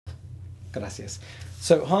Gracias.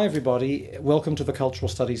 So, hi everybody. Welcome to the Cultural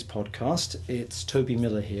Studies podcast. It's Toby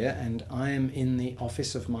Miller here, and I am in the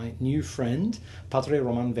office of my new friend, Patria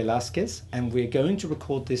Román Velázquez, and we're going to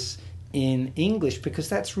record this in English because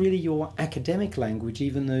that's really your academic language,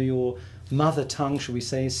 even though your mother tongue, shall we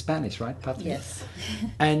say, is Spanish, right, Patria? Yes.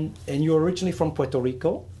 and you're originally from Puerto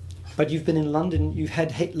Rico, but you've been in London. You've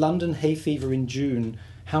had London hay fever in June.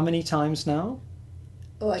 How many times now?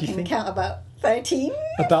 Oh, I can count about 13?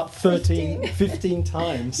 About 15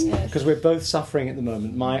 times, because we're both suffering at the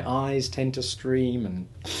moment. My eyes tend to stream and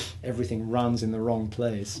everything runs in the wrong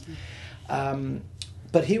place.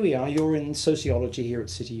 But here we are. You're in sociology here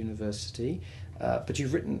at City University, but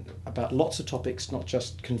you've written about lots of topics, not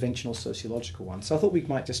just conventional sociological ones. So I thought we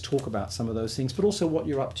might just talk about some of those things, but also what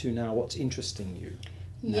you're up to now, what's interesting you.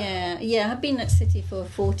 Yeah. I've been at City for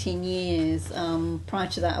 14 years. Prior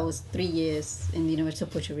to that, I was 3 years in the University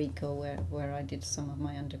of Puerto Rico, where I did some of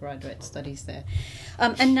my undergraduate studies there.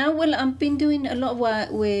 And now, I've been doing a lot of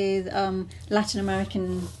work with Latin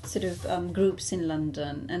American sort of groups in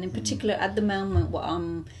London, and in particular, at the moment, what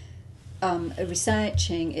I'm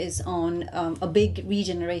researching is on a big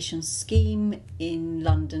regeneration scheme in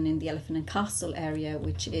London, in the Elephant and Castle area,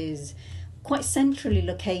 which is quite centrally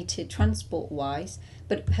located transport-wise,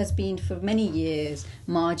 but has been for many years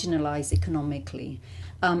marginalised economically.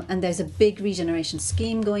 And there's a big regeneration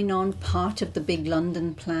scheme going on, part of the big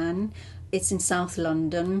London plan. It's in South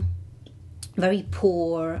London, very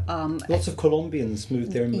poor. Lots of Colombians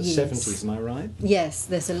moved there in the 70s, am I right? Yes,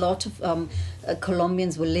 there's a lot of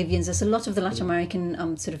Colombians, Bolivians. There's a lot of the Latin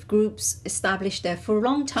American sort of groups established there for a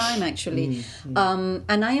long time, actually.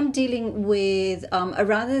 And I am dealing with,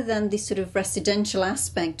 rather than the sort of residential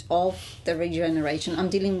aspect of the regeneration, I'm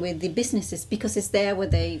dealing with the businesses, because it's there where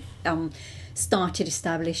they started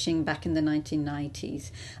establishing back in the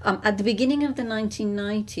 1990s. At the beginning of the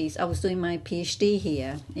 1990s, I was doing my PhD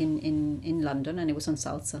here in London, and it was on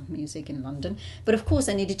salsa music in London. But of course,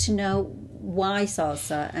 I needed to know why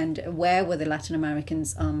salsa and where were the Latin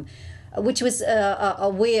Americans, which was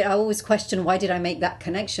a weird. I always question, why did I make that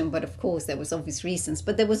connection? But of course, there was obvious reasons.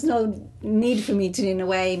 But there was no need for me to, in a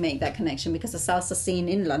way, make that connection, because the salsa scene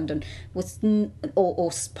in London was,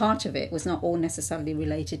 or part of it, was not all necessarily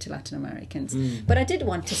related to Latin Americans. But I did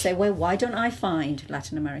want to say, well, why don't I find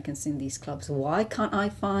Latin Americans in these clubs? Why can't I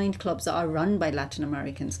find clubs that are run by Latin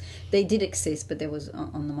Americans? They did exist, but they was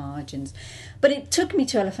on the margins. But it took me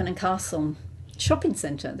to Elephant and Castle shopping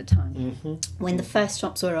centre at the time, when the first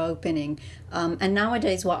shops were opening, and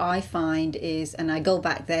nowadays what I find is, and I go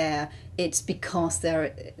back there, it's because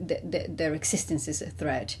their existence is a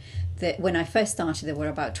threat. When I first started, there were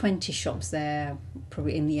about 20 shops there,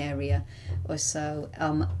 probably in the area or so.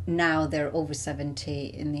 Now there are over 70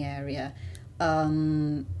 in the area.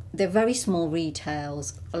 They're very small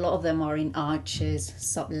retails. A lot of them are in arches,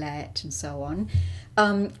 sublet, and so on.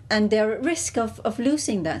 And they're at risk of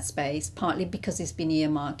losing that space, partly because it's been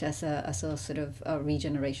earmarked as a sort of a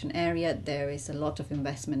regeneration area. There is a lot of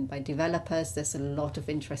investment by developers. There's a lot of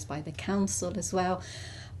interest by the council as well.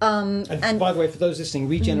 And by the way, for those listening,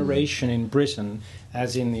 regeneration in Britain,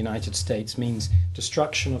 as in the United States, means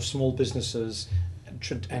destruction of small businesses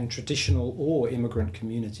and traditional or immigrant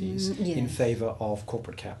communities in favour of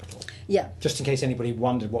corporate capital. Yeah. Just in case anybody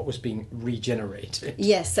wondered what was being regenerated.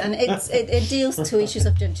 Yes, and it deals to issues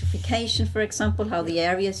of gentrification, for example, how the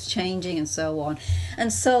area is changing and so on.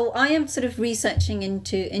 And so I am sort of researching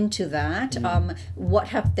into that. What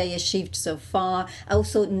have they achieved so far?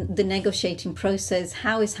 Also, the negotiating process,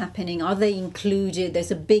 how is happening? Are they included? There's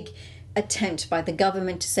a big attempt by the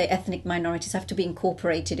government to say ethnic minorities have to be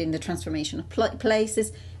incorporated in the transformation of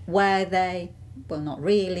places. Were they? Well, not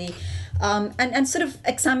really. And sort of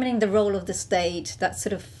examining the role of the state, that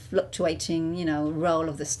sort of fluctuating, role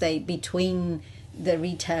of the state between the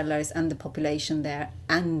retailers and the population there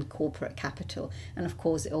and corporate capital. And of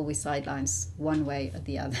course, it always sidelines one way or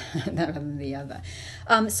the other, rather than the other.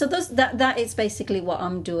 So that is basically what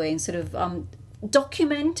I'm doing, sort of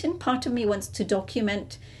documenting. Part of me wants to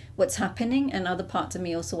document what's happening, and other parts of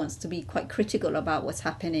me also wants to be quite critical about what's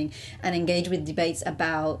happening and engage with debates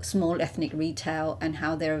about small ethnic retail and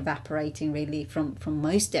how they're evaporating really from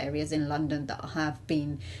most areas in London that have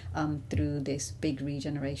been through this big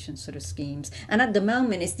regeneration sort of schemes. And at the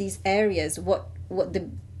moment, it's these areas, what the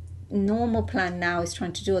normal plan now is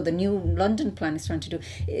trying to do, or the new London plan is trying to do,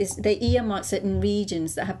 is they earmark certain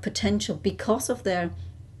regions that have potential because of their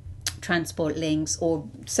transport links or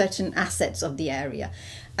certain assets of the area.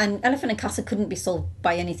 And Elephant and Castle couldn't be solved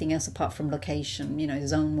by anything else apart from location,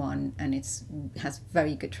 Zone 1, and it has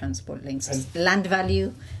very good transport links. And land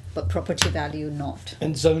value, but property value not.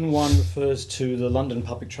 And Zone 1 refers to the London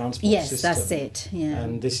public transport system. Yes, that's it. Yeah.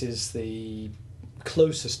 And this is the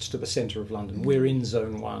closest to the centre of London. We're in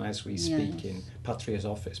Zone 1 as we speak in Patria's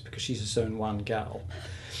office because she's a Zone 1 gal.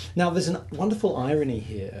 Now, there's a wonderful irony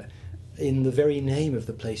here in the very name of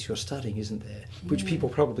the place you're studying, isn't there? Which people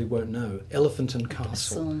probably won't know. Elephant and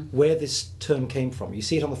Castle. Where this term came from. You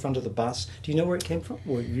see it on the front of the bus. Do you know where it came from?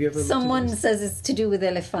 Or have you ever Someone says it's to do with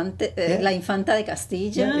Elefante, La Infanta de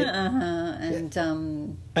Castilla.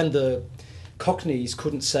 And the Cockneys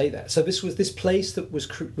couldn't say that. So this place that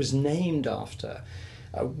was named after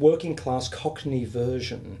a working class Cockney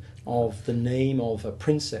version of the name of a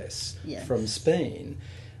princess from Spain.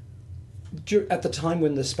 At the time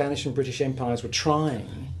when the Spanish and British empires were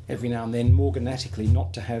trying every now and then morganatically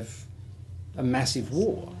not to have a massive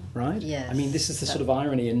war, right? Yes. I mean, this is the sort of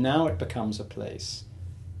irony, and now it becomes a place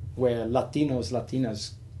where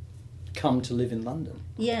Latinas come to live in London.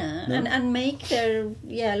 Yeah, no? and make their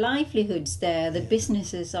livelihoods there. The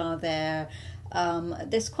businesses are there.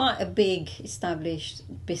 There's quite a big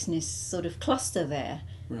established business sort of cluster there.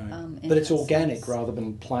 Right. But it's organic rather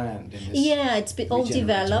than planned. It's been all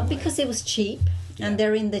developed because it was cheap. And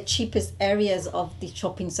they're in the cheapest areas of the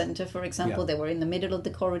shopping centre, for example. They were in the middle of the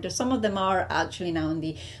corridor. Some of them are actually now in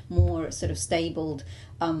the more sort of stabled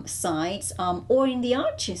sites or in the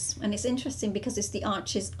arches. And it's interesting because it's the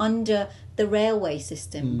arches under the railway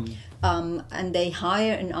system. And they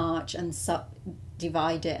hire an arch and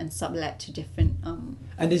divide it and sublet to different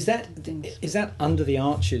and is that under the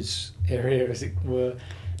arches area, as it were,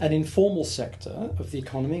 an informal sector of the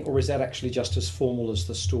economy, or is that actually just as formal as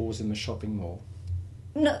the stores in the shopping mall?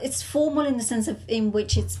 No, it's formal in the sense of in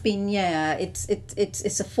which it's been.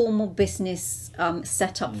 It's a formal business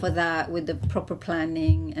set up for that with the proper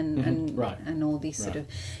planning and all these sort of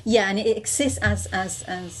and it exists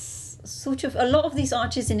as sort of a lot of these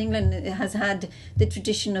arches in England. It has had the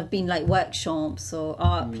tradition of being like workshops or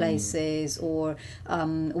art places or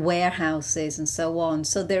warehouses and so on.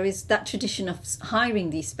 So there is that tradition of hiring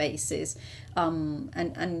these spaces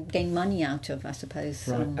and gain money out of, I suppose.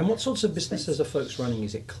 Right. And what sorts of businesses are folks running?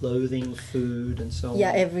 Is it clothing, food, and so on?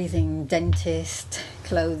 Yeah, everything. Dentist,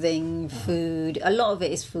 clothing, food. A lot of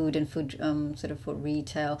it is food and food sort of for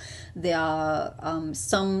retail. There are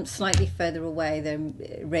some slightly further away. There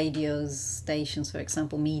are radio stations, for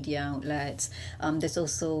example, media outlets. There's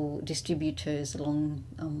also distributors along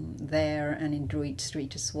there and in Druid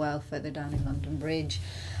Street as well, further down in London Bridge.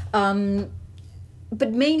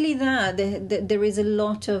 But mainly that there is a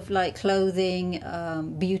lot of like clothing,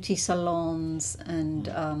 beauty salons, and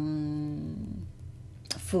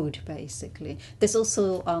food basically. There's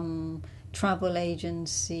also travel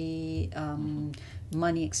agency,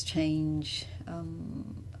 money exchange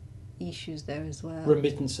issues there as well.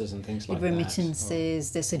 Remittances and things like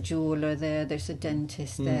that. There's a jeweler there. There's a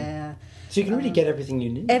dentist there. So you can really get everything you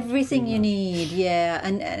need. Everything you need, yeah.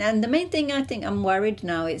 And the main thing I think I'm worried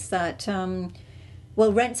now is that.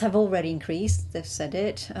 Well, rents have already increased, they've said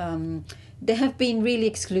it. They have been really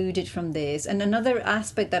excluded from this. And another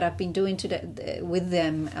aspect that I've been doing with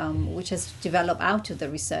them, which has developed out of the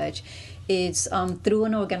research, is through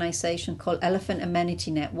an organisation called Elephant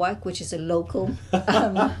Amenity Network, which is a local,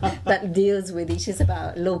 that deals with issues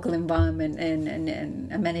about local environment and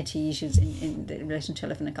amenity issues in relation to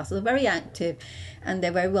Elephant and Castle. They're very active and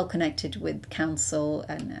they're very well connected with council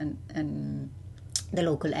and the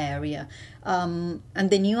local area, and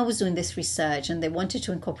they knew I was doing this research, and they wanted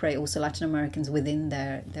to incorporate also Latin Americans within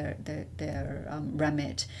their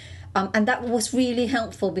remit, and that was really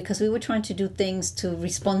helpful because we were trying to do things to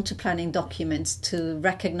respond to planning documents to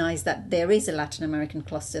recognise that there is a Latin American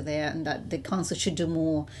cluster there and that the council should do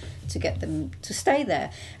more to get them to stay there.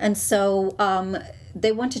 And so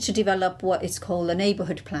they wanted to develop what is called a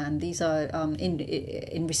neighbourhood plan. These are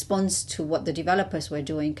in response to what the developers were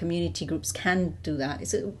doing. Community groups can do that.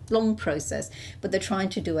 It's a long process, but they're trying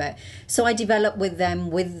to do it. So I developed with them,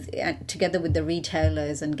 together with the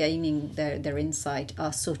retailers and gaining their insight,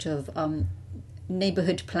 a sort of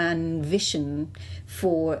neighbourhood plan vision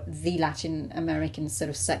for the Latin American sort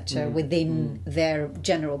of sector within their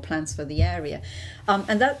general plans for the area,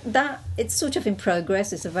 and that it's sort of in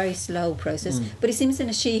progress. It's a very slow process, but it seems an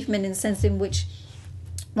achievement in the sense in which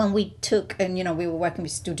when we took and we were working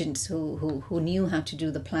with students who knew how to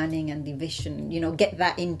do the planning and the vision, get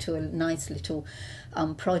that into a nice little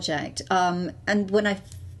project, and when I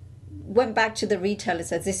went back to the retailer,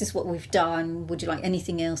 said, this is what we've done, would you like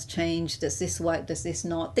anything else changed, does this work, does this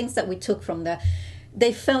not, things that we took from there.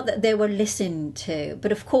 They felt that they were listened to,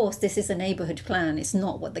 but of course this is a neighbourhood plan, it's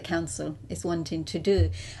not what the council is wanting to do,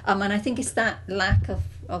 and I think it's that lack of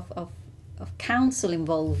council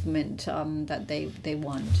involvement that they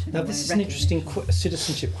want. Now, this is an interesting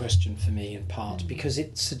citizenship question for me, in part, because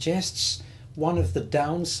it suggests one of the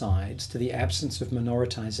downsides to the absence of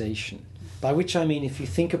minoritization, by which I mean, if you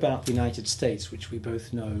think about the United States, which we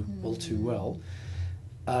both know all too well,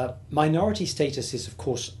 minority status is, of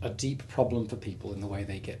course, a deep problem for people in the way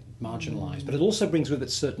they get marginalized, but it also brings with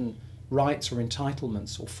it certain rights or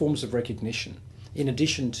entitlements or forms of recognition, in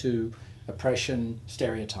addition to oppression,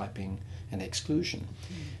 stereotyping, and exclusion.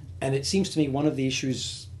 And it seems to me one of the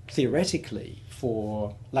issues, theoretically,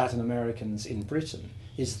 for Latin Americans in Britain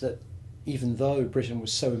is that even though Britain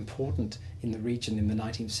was so important in the region in the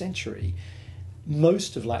 19th century,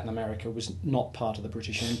 most of Latin America was not part of the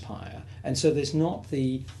British Empire. And so there's not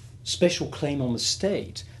the special claim on the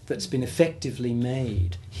state that's been effectively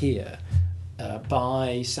made here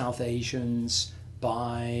by South Asians,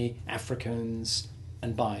 by Africans,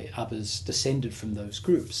 and by others descended from those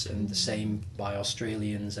groups, and the same by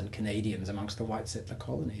Australians and Canadians amongst the white settler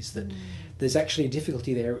colonies, that there's actually a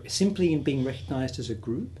difficulty there simply in being recognised as a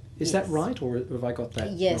group. Is that right, or have I got that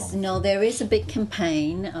wrong? No, there is a big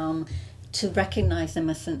campaign to recognise them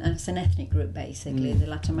as an ethnic group, basically, the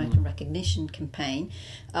Latin American Recognition Campaign.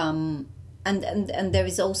 And there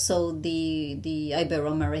is also the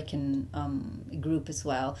Ibero-American group as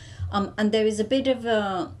well. And there is a bit of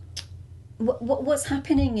a... What's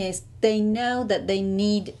happening is they know that they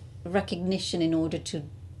need recognition in order to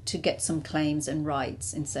get some claims and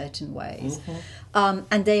rights in certain ways.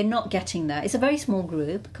 And they're not getting that. It's a very small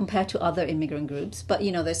group compared to other immigrant groups. But,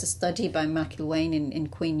 there's a study by Macelwain in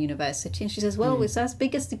Queen University, and she says, well, it's as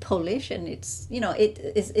big as the Polish, and it's,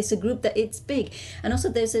 it's a group that it's big. And also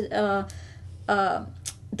there's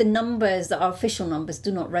the numbers, our official numbers, do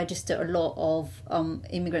not register a lot of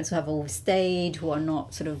immigrants who have overstayed, who are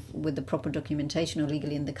not sort of with the proper documentation or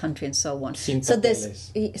legally in the country, and so on. So there's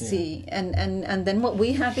and then what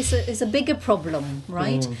we have is a bigger problem,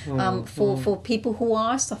 right? For people who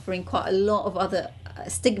are suffering quite a lot of other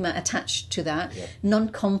stigma attached to that,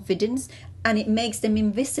 non-confidence. And it makes them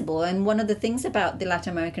invisible. And one of the things about the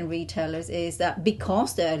Latin American retailers is that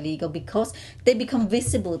because they're illegal, because they become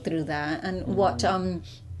visible through that. And what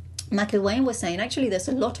Macelwain was saying, actually, there's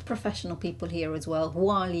a lot of professional people here as well who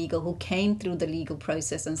are legal, who came through the legal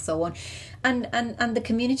process and so on. And the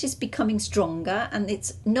community is becoming stronger, and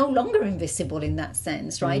it's no longer invisible in that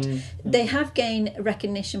sense, right? They have gained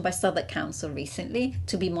recognition by Southwark Council recently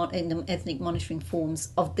to be in the ethnic monitoring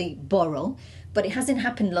forms of the borough. But it hasn't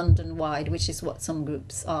happened London-wide, which is what some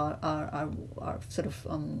groups are sort of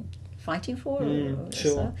fighting for.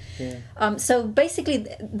 Sure. So basically,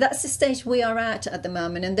 that's the stage we are at the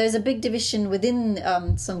moment. And there's a big division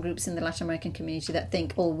within some groups in the Latin American community that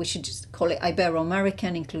think, we should just call it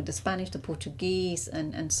Ibero-American, include the Spanish, the Portuguese,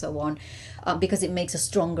 and so on, because it makes us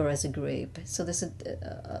stronger as a group. So there's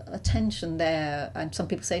a tension there. And some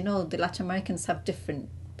people say, no, the Latin Americans have different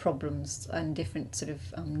problems and different sort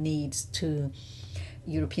of needs to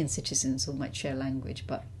European citizens who might share language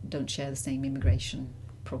but don't share the same immigration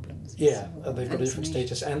problems. They've got a different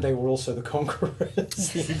status, and they were also the conquerors,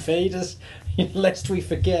 the invaders, lest we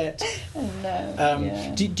forget.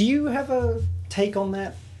 Do you have a take on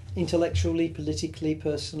that intellectually, politically,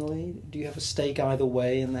 personally? Do you have a stake either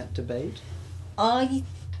way in that debate? I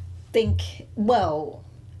think,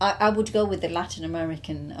 I would go with the Latin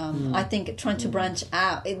American. I think trying to branch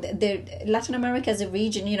out. Latin America as a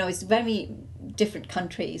region, it's very different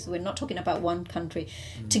countries. We're not talking about one country.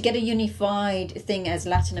 To get a unified thing as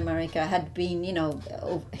Latin America had been,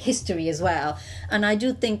 history as well. And I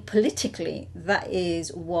do think politically that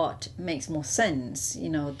is what makes more sense,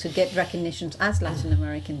 to get recognition as Latin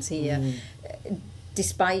Americans here.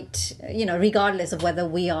 Despite, regardless of whether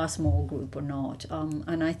we are a small group or not.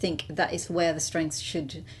 And I think that is where the strengths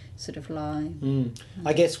should sort of lie.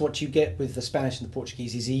 I guess what you get with the Spanish and the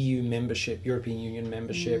Portuguese is EU membership, European Union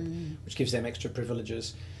membership, which gives them extra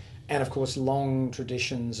privileges. And, of course, long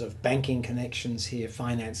traditions of banking connections here,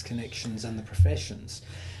 finance connections, and the professions.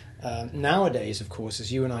 Nowadays, of course,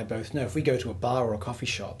 as you and I both know, if we go to a bar or a coffee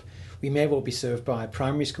shop, we may well be served by a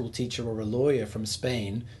primary school teacher or a lawyer from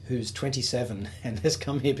Spain who's 27 and has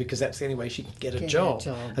come here because that's the only way she can get a job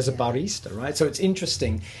as a barista, right? So it's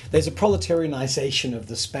interesting. There's a proletarianization of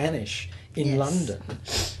the Spanish in London,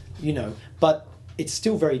 but it's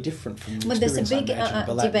still very different from the there's a big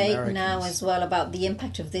debate now as well about the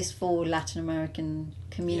impact of this for Latin American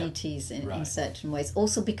communities in certain ways.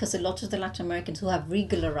 Also because a lot of the Latin Americans who have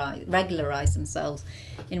regularized themselves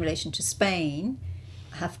in relation to Spain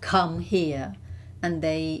have come here, and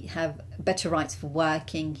they have better rights for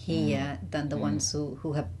working here than the ones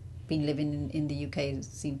who have been living in the UK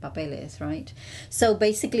sin papeles, right? So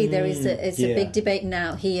basically there is a big debate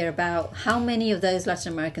now here about how many of those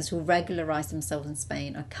Latin Americans who regularize themselves in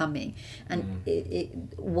Spain are coming, and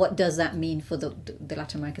what does that mean for the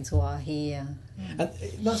Latin Americans who are here? And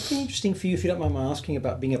that's been interesting for you, if you don't mind my asking,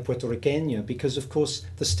 about being a Puerto Riqueño, because of course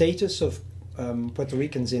the status of Puerto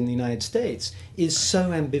Ricans in the United States is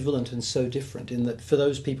so ambivalent and so different, in that for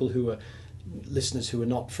those people who are listeners who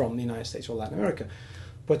are not from the United States or Latin America,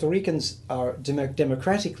 Puerto Ricans are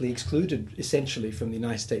democratically excluded essentially from the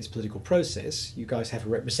United States political process. You guys have a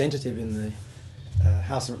representative in the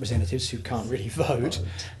House of Representatives who can't really vote,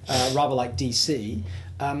 rather like DC.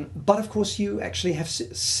 But of course you actually have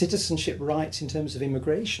citizenship rights in terms of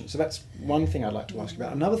immigration. So that's one thing I'd like to ask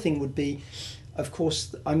about. Another thing would be, of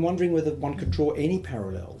course, I'm wondering whether one could draw any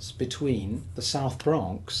parallels between the South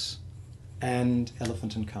Bronx and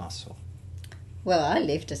Elephant and Castle. Well, I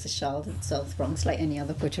lived as a child in South Bronx, like any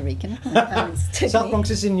other Puerto Rican. South Bronx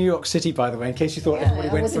is in New York City, by the way, in case you thought everybody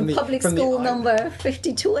went from the... I was in public school number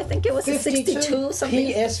 52, I think it was, 62,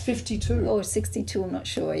 something. PS 52. Or 62, I'm not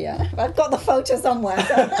sure, yeah. I've got the photo somewhere.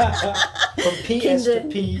 From PS to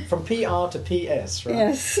P, from PR to PS, right?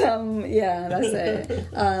 Yes, yeah, that's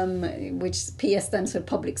it. Which PS stands for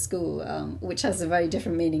public school, which has a very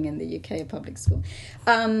different meaning in the UK, public school.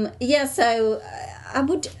 So I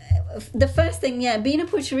would... The first thing, being a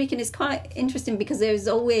Puerto Rican is quite interesting, because there's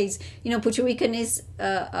always, Puerto Rican is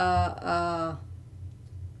a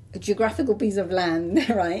geographical piece of land,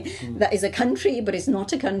 right? That is a country, but it's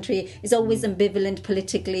not a country. It's always ambivalent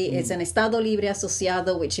politically. It's an Estado Libre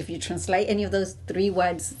Asociado, which if you translate any of those three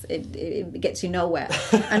words, it gets you nowhere.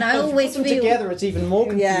 And I always feel... together, it's even more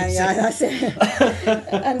confusing. Yeah, that's it.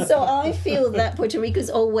 And so I feel that Puerto Rico is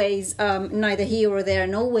always neither here or there,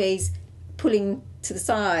 and always pulling to the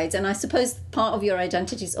sides. And I suppose part of your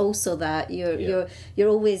identity is also that you're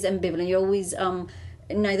always ambivalent. You're always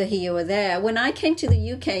neither here or there. When I came to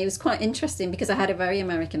the UK, it was quite interesting because I had a very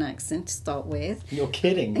American accent to start with. You're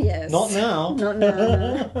kidding? Yes. Not now. Not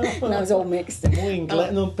now. Now it's all mixed. Muy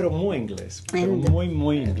inglés, no, pero muy inglés. Pero muy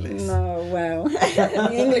inglés. No, well,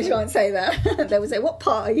 the English won't say that. They would say, "What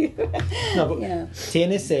part are you?" No, but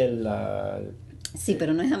tienes el... Sí,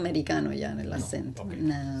 pero no es americano ya el acento. Okay.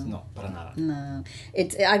 No, para nada. No.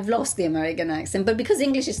 I've lost the American accent, but because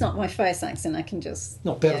English is not my first accent, I can just...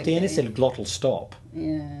 No, pero tienes el glottal stop.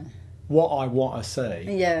 Yeah. What I want to say.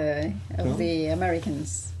 Yeah, of the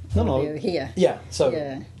Americans. Here. Yeah, so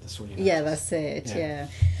that's what you know. Yeah, that's it, yeah.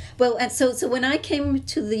 Well, and so when I came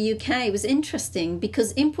to the UK, it was interesting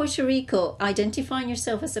because in Puerto Rico, identifying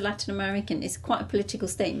yourself as a Latin American is quite a political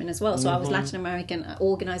statement as well. So I was Latin American. I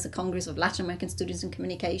organised a Congress of Latin American Students in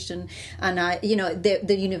Communication, and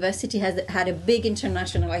the university had a big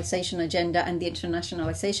internationalization agenda, and the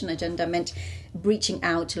internationalization agenda meant reaching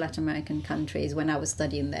out to Latin American countries when I was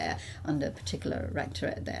studying there under a particular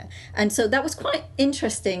rectorate there. And so that was quite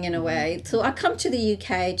interesting in a way. So I come to the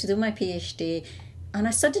UK to do my PhD, and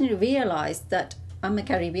I suddenly realised that I'm a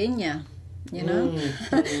Caribbean,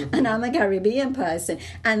 and I'm a Caribbean person.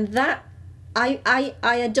 And that I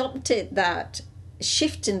adopted that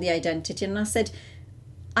shift in the identity, and I said,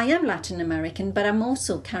 I am Latin American, but I'm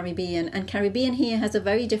also Caribbean, and Caribbean here has a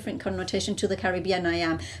very different connotation to the Caribbean I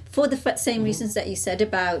am, for the same reasons that you said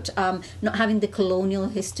about not having the colonial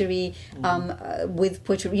history with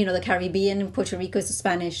Puerto Rico. The Caribbean and Puerto Rico is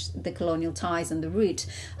Spanish, the colonial ties and the root.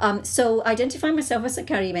 So identifying myself as a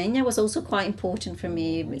Caribeña was also quite important for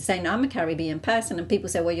me, saying I'm a Caribbean person, and people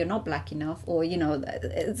say, well, you're not black enough, or,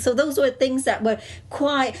 so those were things that were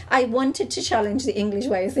quite, I wanted to challenge the English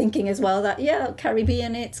way of thinking as well, that,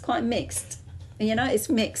 Caribbean, it's quite mixed. It's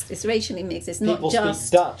mixed. It's racially mixed. It's not People just...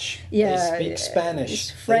 speak Dutch. Yeah. They speak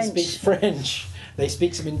Spanish. French. They speak French. They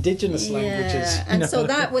speak some indigenous languages. And so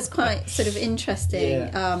that was quite sort of interesting.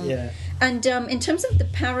 And in terms of the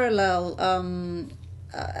parallel...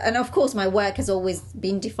 and of course, my work has always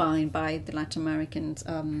been defined by the Latin Americans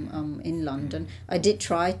in London. I did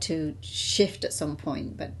try to shift at some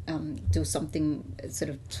point, but do something sort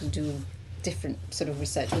of to do different sort of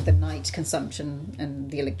research with the night consumption and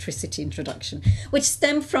the electricity introduction, which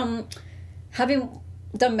stemmed from having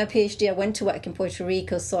done my PhD. I went to work in Puerto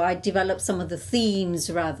Rico, so I developed some of the themes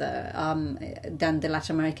rather than the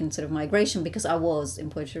Latin American sort of migration, because I was in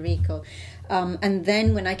Puerto Rico. And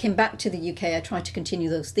then when I came back to the UK, I tried to continue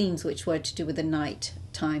those themes, which were to do with the night,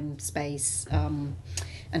 time, space, and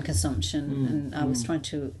consumption. And I was trying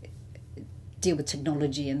to deal with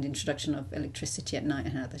technology and the introduction of electricity at night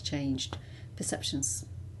and how that changed perceptions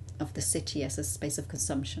of the city as a space of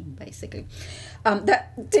consumption, basically.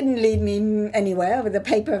 That didn't lead me anywhere with a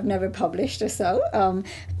paper I've never published or so.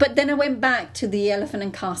 But then I went back to the Elephant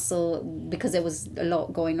and Castle because there was a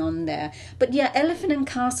lot going on there. But yeah, Elephant and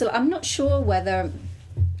Castle, I'm not sure whether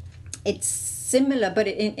it's similar, but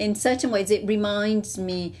in certain ways it reminds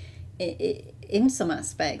me in some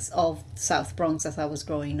aspects of South Bronx as I was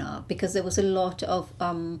growing up, because there was a lot of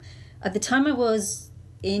at the time I was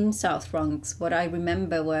in South Bronx, what I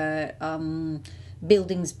remember were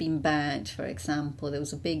buildings being burned, for example. There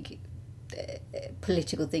was a big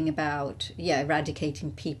political thing about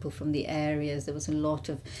eradicating people from the areas. There was a lot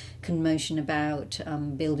of commotion about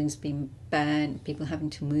buildings being burned, people having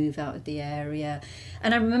to move out of the area,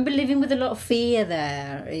 and I remember living with a lot of fear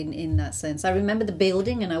there in that sense. I remember the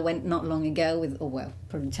building, and I went not long ago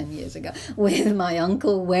probably 10 years ago with my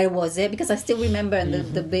uncle. Where was it? Because I still remember, and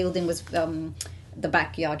the building was the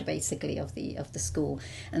backyard basically of the school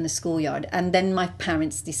and the schoolyard. And then my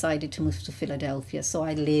parents decided to move to Philadelphia, so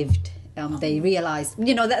I lived. They realized,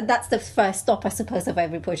 that's the first stop, I suppose, of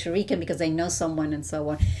every Puerto Rican, because they know someone and so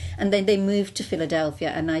on. And then they moved to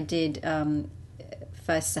Philadelphia, and I did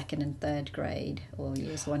first, second, and third grade, or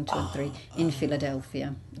years 1, 2, and 3 in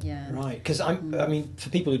Philadelphia. Yeah, right. Because I mean,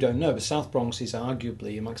 for people who don't know, the South Bronx is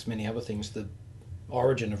arguably, amongst many other things, the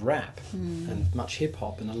origin of rap and much hip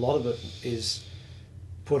hop, and a lot of it is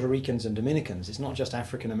Puerto Ricans and Dominicans. It's not just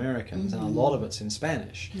African Americans, and a lot of it's in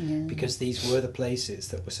Spanish, because these were the places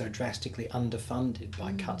that were so drastically underfunded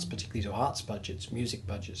by cuts, particularly to arts budgets, music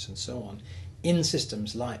budgets, and so on, in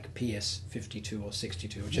systems like PS 52 or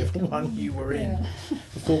 62, whichever one you were in,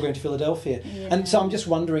 before going to Philadelphia. And so I'm just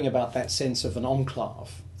wondering about that sense of an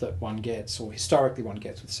enclave that one gets, or historically one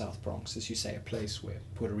gets, with South Bronx, as you say, a place where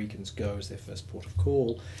Puerto Ricans go as their first port of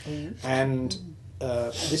call, and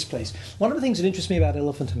this place. One of the things that interests me about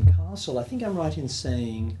Elephant and Castle, I think I'm right in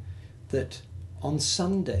saying that on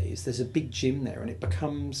Sundays there's a big gym there, and it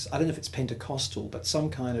becomes, I don't know if it's Pentecostal, but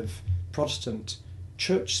some kind of Protestant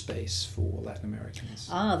church space for Latin Americans.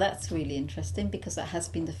 That's really interesting, because that has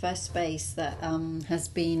been the first space that has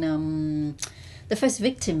been the first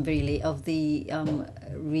victim, really, of the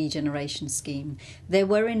regeneration scheme. They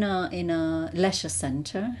were in a leisure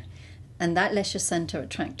centre, and that leisure centre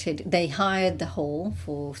they hired the hall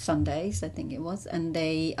for Sundays, I think it was, and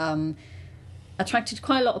they attracted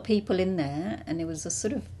quite a lot of people in there, and it was a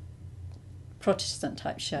sort of Protestant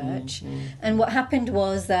type church. And what happened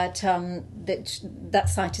was that that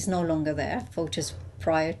site is no longer there. Photos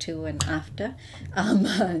prior to and after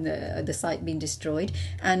the site being destroyed.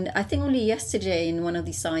 And I think only yesterday in one of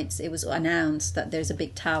the sites it was announced that there's a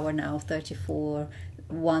big tower now, 34.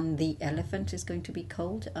 The elephant is going to be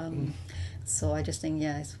called. So I just think,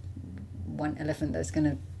 it's one elephant that's going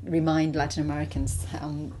to remind Latin Americans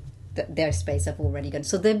that their space have already gone.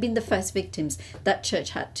 So they've been the first victims. That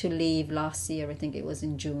church had to leave last year. I think it was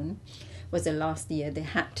in June. Was the last year they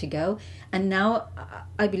had to go. And now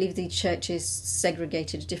I believe the church is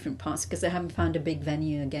segregated to different parts because they haven't found a big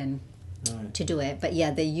venue again. Right. To do it, but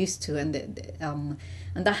they used to, and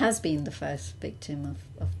that has been the first victim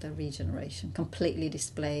of the regeneration. Completely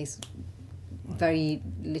displaced, very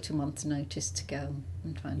little month's notice to go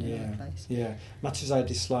and find another place. Yeah, much as I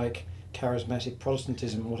dislike charismatic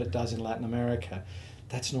Protestantism and what it does in Latin America,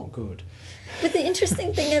 that's not good. But the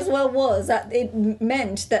interesting thing as well was that it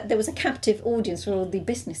meant that there was a captive audience for all the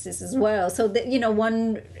businesses as well. So that, I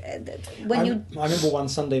remember one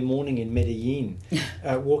Sunday morning in Medellin,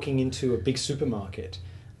 walking into a big supermarket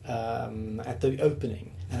at the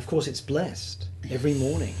opening, and of course it's blessed every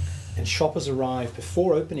morning, and shoppers arrive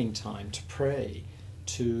before opening time to pray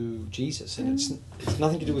to Jesus, and it's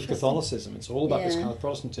nothing to do with Catholicism. It's all about this kind of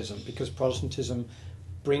Protestantism, because Protestantism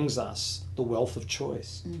brings us the wealth of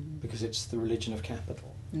choice, because it's the religion of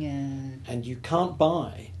capital. And you can't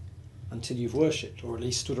buy until you've worshipped, or at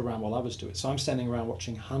least stood around while others do it. So I'm standing around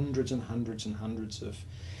watching hundreds and hundreds and hundreds of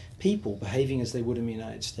people behaving as they would in the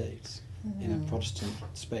United States in a Protestant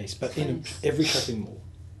space, but in every shopping mall.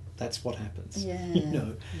 That's what happens.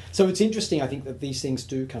 So it's interesting, I think, that these things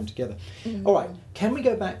do come together. All right, can we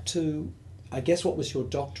go back to, I guess, what was your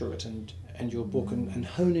doctorate and your book, and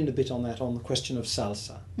hone in a bit on that, on the question of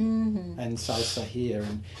salsa and salsa here,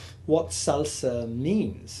 and what salsa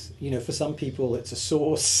means. For some people it's a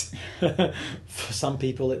sauce, for some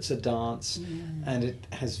people it's a dance, and it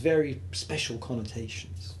has very special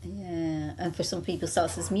connotations. And for some people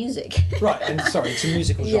salsa's music. Right, and sorry, it's a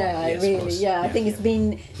musical genre. I think it's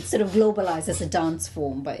been sort of globalized as a dance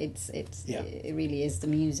form, but it really is the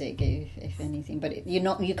music, if anything. But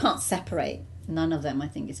you can't separate. None of them, I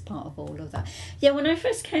think, is part of all of that. When I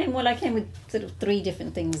first came, I came with sort of 3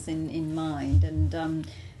 different things in mind, and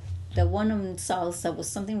The one on salsa was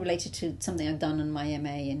something related to something I've done on my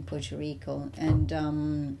MA in Puerto Rico,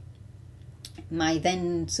 and my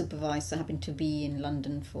then supervisor happened to be in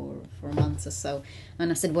London for a month or so,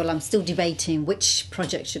 and I said, well, I'm still debating which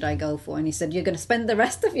project should I go for, and he said, you're going to spend the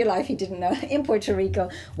rest of your life, he didn't know, in Puerto Rico.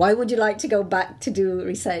 Why would you like to go back to do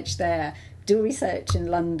research there? Do research in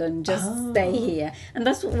London, just stay here. And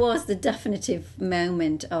that's what was the definitive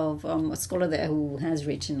moment of a scholar there who has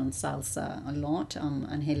written on salsa a lot,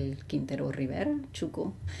 Angel Quintero Rivera,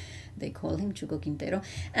 Chuco. They call him Chuco Quintero.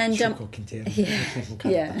 And Chuco Quintero.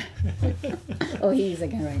 Yeah. Oh, he's a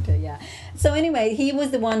good writer, yeah. So anyway, he was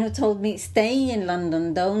the one who told me, stay in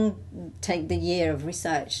London, don't take the year of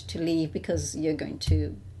research to leave, because you're going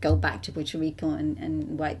to go back to Puerto Rico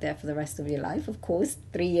and write there for the rest of your life, of course,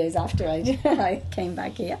 3 years after I came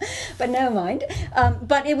back here. But never mind.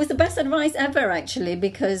 But it was the best advice ever, actually,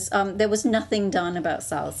 because there was nothing done about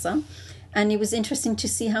salsa. And it was interesting to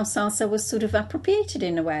see how salsa was sort of appropriated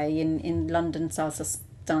in a way in London salsa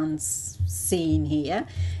dance scene here.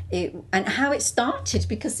 And how it started,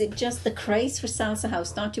 because the craze for salsa, how it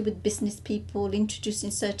started with business people introducing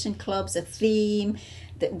certain clubs, a theme,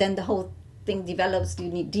 then the whole thing develops. You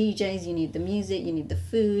need DJs, you need the music, you need the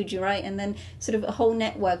food, you're right, and then sort of a whole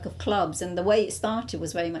network of clubs. And the way it started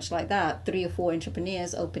was very much like that, 3 or 4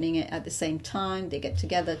 entrepreneurs opening it at the same time. They get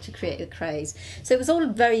together to create a craze. So it was all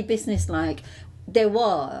very business-like. There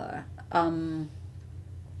were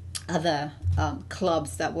other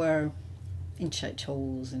clubs that were in church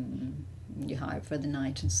halls, and you hire for the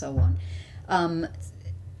night and so on,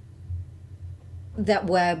 that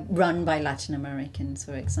were run by Latin Americans,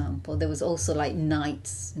 for example. There was also like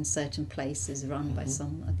nights in certain places run by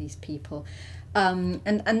some of these people. And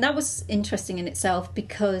that was interesting in itself,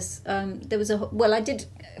 because there was I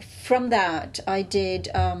did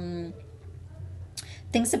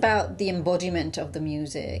things about the embodiment of the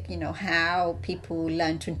music, how people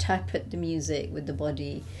learn to interpret the music with the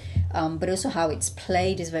body, but also how it's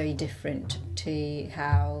played is very different to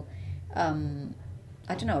how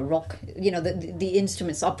rock, the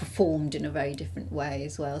instruments are performed in a very different way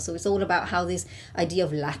as well. So it's all about how this idea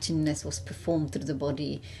of Latinness was performed through the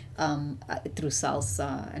body, through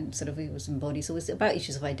salsa, and sort of it was embodied. So it's about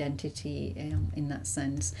issues of identity in that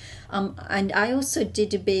sense. And I also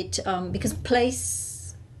did a bit, because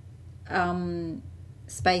place,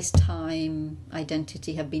 space, time,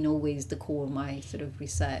 identity have been always the core of my sort of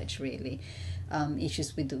research, really.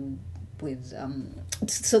 Issues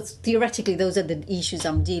so theoretically those are the issues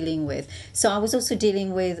I'm dealing with. So I was also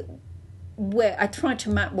dealing with where I tried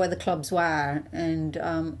to map where the clubs were, and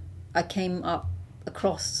I came up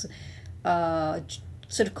across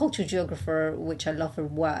sort of cultural geographer, which I love her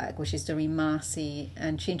work, which is Doreen Marcy,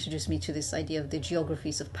 and she introduced me to this idea of the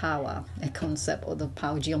geographies of power, a concept, or the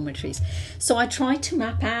power geometries. So I tried to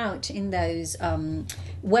map out in those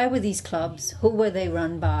where were these clubs, who were they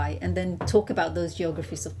run by, and then talk about those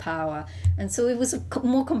geographies of power. And so it was a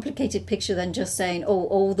more complicated picture than just saying,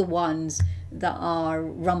 all the ones that are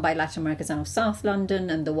run by Latin Americans are South London,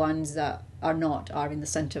 and the ones that are not are in the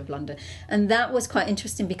centre of London. And that was quite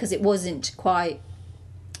interesting, because it wasn't quite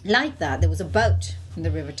like that. There was a boat in the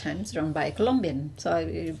River Thames run by a Colombian,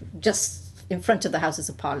 so just in front of the Houses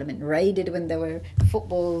of Parliament, raided when there were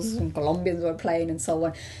footballs and Colombians were playing and so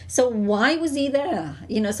on. So why was he there?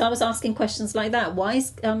 So I was asking questions like that. Why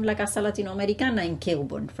is La Casa Latino Americana in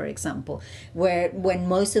Kilburn, for example, when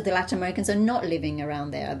most of the Latin Americans are not living around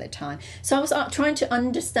there at the time? So I was trying to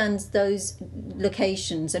understand those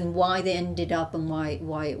locations and why they ended up and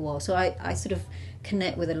why it was. So I sort of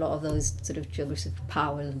connect with a lot of those sort of geographies of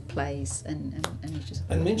power and place and issues.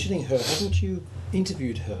 And mentioning her, haven't you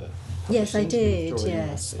interviewed her? Yes, I did.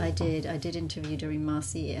 Yes, I did. I did interview Doreen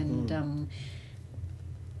Marcy, and I'm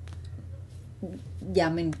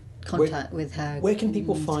in contact with her. Where can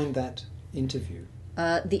people find that interview?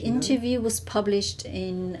 The interview was published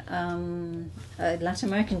in a Latin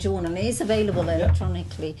American journal. It is available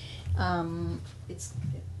electronically. It's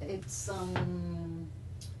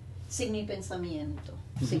Signo y Pensamiento.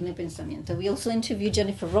 Signo y Pensamiento. We also interviewed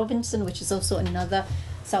Jennifer Robinson, which is also another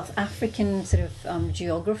South African sort of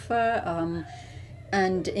geographer.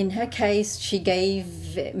 And in her case, she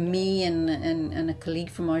gave me and a colleague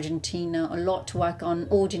from Argentina a lot to work on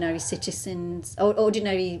ordinary citizens, or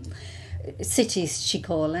ordinary cities, she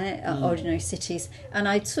called it, ordinary cities. And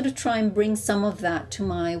I sort of try and bring some of that to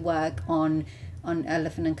my work on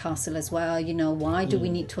Elephant and Castle as well. Why do we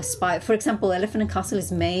need to aspire? For example, Elephant and Castle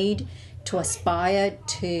is made to aspire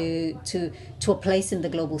to a place in the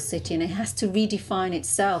global city, and it has to redefine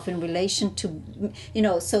itself in relation to,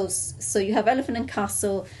 so you have Elephant and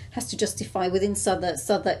Castle has to justify within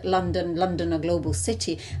southern London a global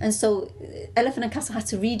city, and so Elephant and Castle has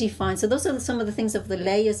to redefine. So those are some of the things of the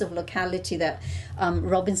layers of locality that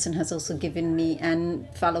Robinson has also given me, and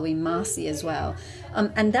following Marcy as well,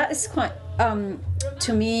 and that is quite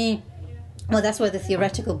to me. Well, that's where the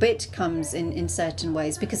theoretical bit comes in certain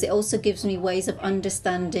ways, because it also gives me ways of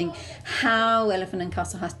understanding how Elephant and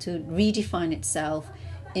Castle has to redefine itself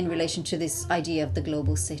in relation to this idea of the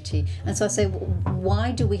global city. And so I say,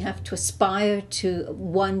 why do we have to aspire to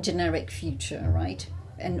one generic future, right?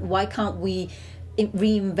 And why can't we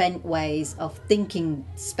reinvent ways of thinking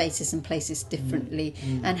spaces and places differently?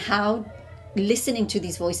 And how listening to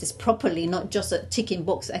these voices properly, not just a ticking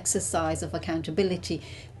box exercise of accountability,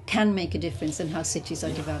 can make a difference in how cities are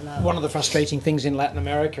developed. One of the frustrating things in Latin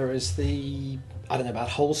America is I don't know about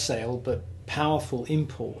wholesale, but powerful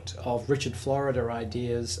import of Richard Florida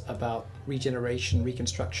ideas about regeneration,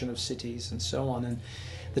 reconstruction of cities and so on, and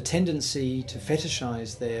the tendency to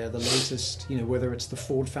fetishize the latest, whether it's the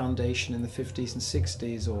Ford Foundation in the 50s and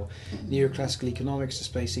 60s, or neoclassical economics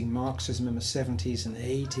displacing Marxism in the 70s and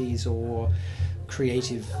 80s, or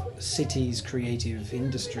creative cities, creative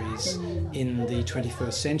industries in the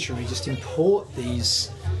 21st century, just import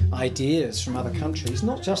these ideas from other countries,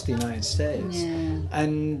 not just the United States,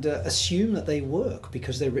 and assume that they work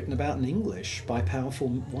because they're written about in English by powerful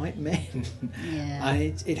white men.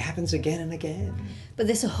 And it happens again and again. But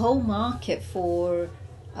there's a whole market for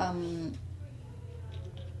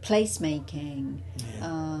placemaking,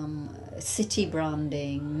 city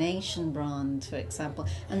branding, nation brand, for example,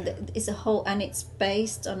 and it's a whole, and it's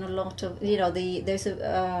based on a lot of there's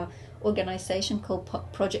a organization called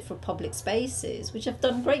Project for Public Spaces, which have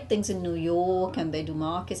done great things in New York, and they do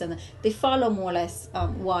markets, and they follow more or less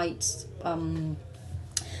white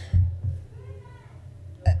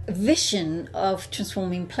vision of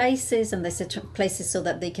transforming places, and they set places so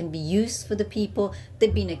that they can be used for the people.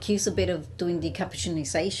 They've been accused a bit of doing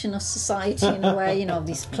decapitalization of society in a way, of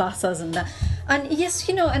these plazas and that. And yes,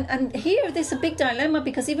 and here there's a big dilemma,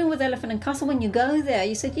 because even with Elephant and Castle, when you go there,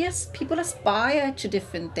 you said, yes, people aspire to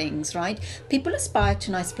different things, right? People aspire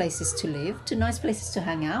to nice places to live, to nice places to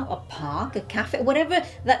hang out, a park, a cafe, whatever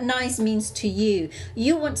that nice means to you.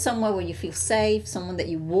 You want somewhere where you feel safe, someone that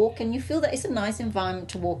you walk and you feel that it's a nice environment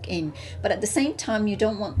to walk in. But at the same time, you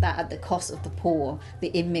don't want that at the cost of the poor, the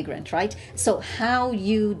immigrant, right? So how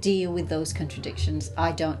you deal with those contradictions,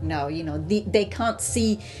 I don't know. They can't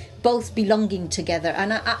see both belonging together.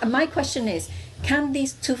 And my question is, can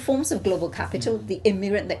these two forms of global capital, the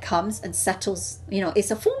immigrant that comes and settles,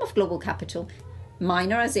 it's a form of global capital,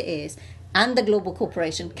 minor as it is, and the global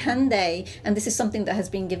corporation, can they, and this is something that has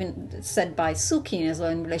been said by Sukin as well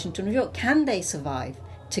in relation to New York, can they survive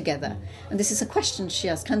together? And this is a question she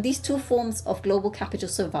asks. Can these two forms of global capital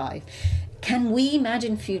survive? Can we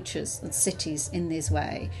imagine futures and cities in this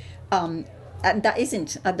way? And that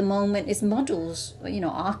isn't, at the moment, it's models,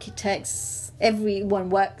 architects, everyone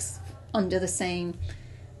works under the same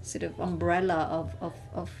sort of umbrella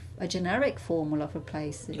of a generic formula for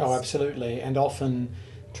places. Oh, absolutely. And often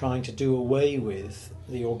trying to do away with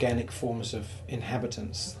the organic forms of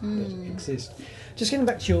inhabitants that exist. Just getting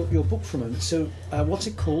back to your book for a moment. So, what's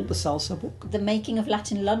it called? The Salsa book? The Making of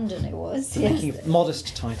Latin London. It was. The Making of,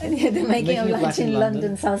 modest title. The Making of Latin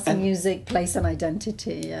London, Salsa music, place, and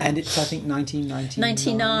identity. Yeah. And it's, I think, 1999.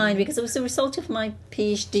 99, because it was the result of my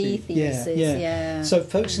PhD thesis. Yeah. So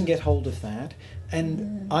folks can get hold of that.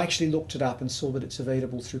 And I actually looked it up and saw that it's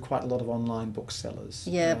available through quite a lot of online booksellers.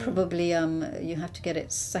 Yeah, probably you have to get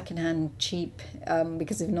it secondhand cheap,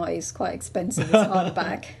 because if not, it's quite expensive. It's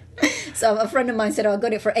hardback. So a friend of mine said, I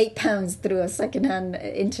got it for £8 through a secondhand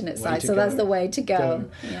internet site. So that's the way to go.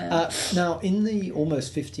 Yeah. Now, in the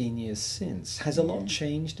almost 15 years since, has a lot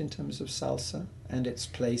changed in terms of salsa and its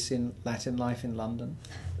place in Latin life in London?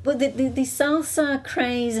 Well, the salsa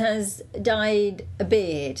craze has died a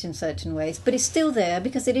bit in certain ways, but it's still there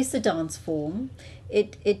because it is a dance form.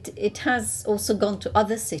 It has also gone to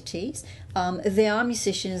other cities. There are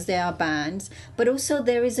musicians, there are bands, but also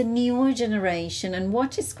there is a newer generation. And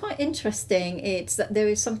what is quite interesting is that there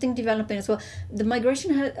is something developing as well. The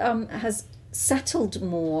migration has settled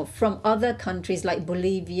more from other countries like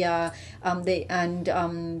Bolivia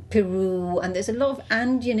and Peru, and there's a lot of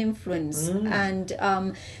Andean influence, and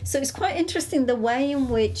so it's quite interesting the way in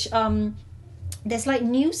which there's like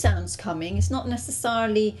new sounds coming. It's not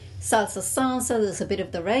necessarily salsa, there's a bit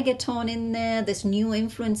of the reggaeton in there's new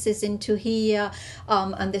influences into here,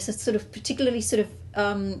 and there's a sort of particularly sort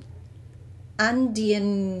of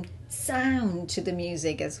Andean sound to the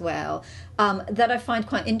music as well, that I find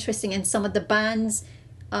quite interesting. And some of the bands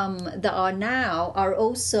that are now are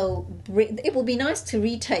also... It would be nice to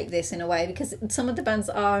retake this in a way, because some of the bands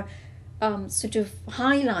are sort of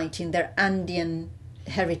highlighting their Andean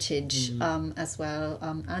heritage as well.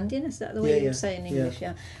 Andean, is that the way you say in English?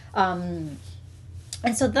 Yeah.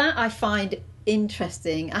 And so that I find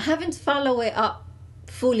interesting. I haven't followed it up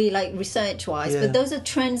fully, like research-wise, but those are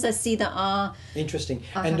trends I see that are interesting.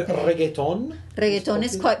 Are and happening. Reggaeton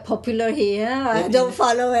is quite popular here. I don't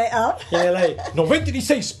follow it up. LA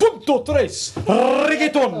 96.3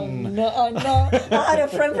 reggaeton. No. I had a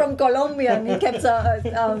friend from Colombia, and he kept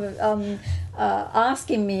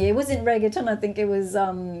asking me. It wasn't reggaeton. I think it was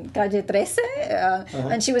Calle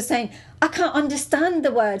 13, and she was saying, "I can't understand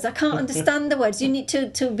the words. You need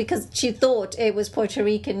to," because she thought it was Puerto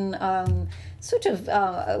Rican. Sort of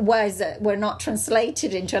words that were not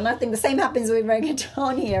translated into, and I think the same happens with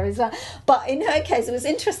reggaeton here as well. But in her case, it was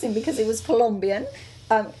interesting because it was Colombian,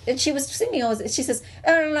 and she was singing. She says,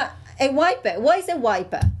 "A wiper. Why is a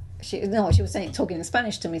wiper?" She was talking in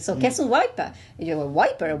Spanish to me. So, ¿qué es un wiper? Y yo, a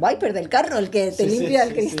wiper del carro, el que te limpia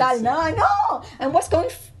el cristal. No. And what's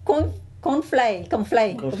cornflake.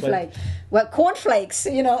 Well, cornflakes,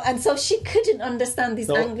 and so she couldn't understand these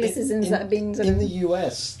anglicisms that are being in the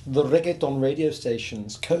US. The reggaeton radio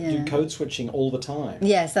stations do code switching all the time.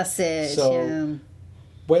 Yes, that's it. So,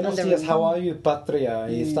 buenos días, how are you, Patria?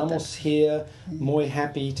 Estamos here, muy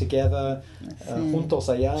happy together, juntos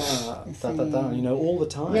allá, all the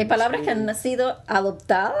time. Y hay palabras que han sido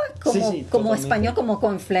adoptadas como español, como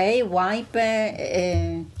cornflake,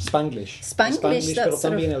 wiper, Spanglish, pero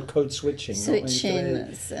también el code switching.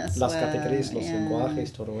 Las categorías, los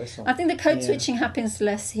lenguajes, todo eso. I think the code switching happens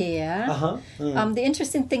less here. The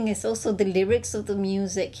interesting thing is also the lyrics of the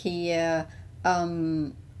music here.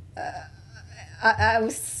 I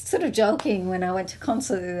was sort of joking when I went to a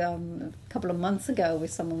concert a couple of months ago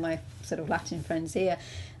with some of my sort of Latin friends here,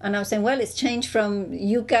 and I was saying, well, it's changed from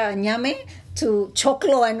yuca ñame to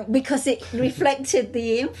choclo, and because it reflected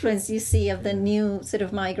the influence you see of the new sort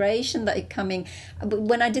of migration that is coming.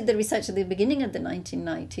 When I did the research at the beginning of the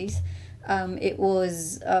 1990s, it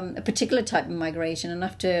was a particular type of migration, and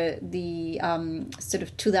after the sort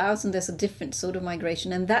of 2000, there's a different sort of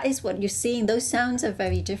migration, and that is what you're seeing. Those sounds are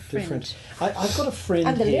very different. I've got a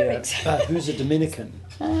friend here who's a Dominican.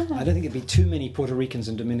 I don't think there'd be too many Puerto Ricans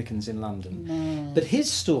and Dominicans in London. No. But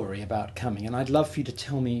his story about coming, and I'd love for you to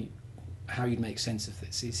tell me how you'd make sense of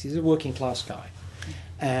this. He's a working class guy,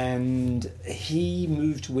 and he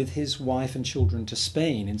moved with his wife and children to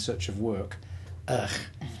Spain in search of work.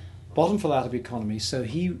 Bottom fell out of the economy, so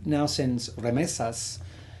he now sends remesas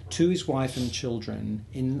to his wife and children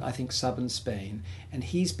in, I think, southern Spain, and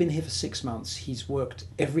he's been here for 6 months. He's worked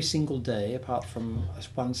every single day apart from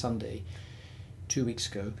one Sunday 2 weeks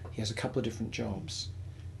ago. He has a couple of different jobs.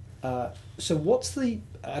 So what's I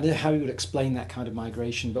don't know how you would explain that kind of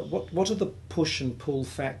migration, but what are the push and pull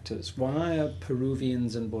factors? Why are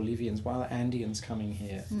Peruvians and Bolivians, why are Andeans coming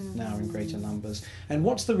here now in greater numbers? And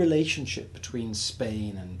what's the relationship between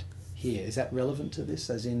Spain and here? Is that relevant to this,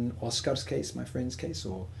 as in Oscar's case, my friend's case,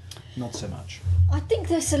 or not so much? I think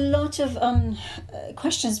there's a lot of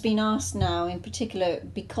questions being asked now, in particular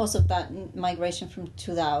because of that migration from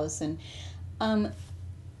 2000.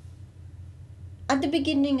 At the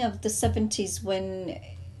beginning of the 70s, when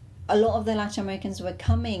a lot of the Latin Americans were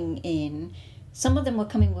coming in, some of them were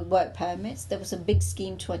coming with work permits. There was a big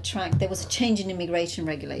scheme to attract. There was a change in immigration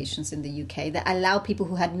regulations in the UK that allowed people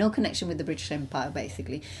who had no connection with the British Empire,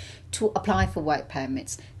 basically, to apply for work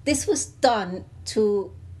permits. This was done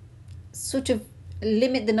to sort of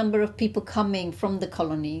limit the number of people coming from the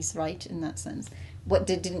colonies, right, in that sense. What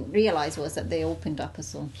they didn't realise was that they opened up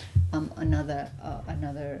another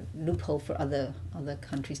loophole for other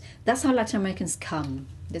countries. That's how Latin Americans come.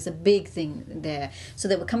 There's a big thing there. So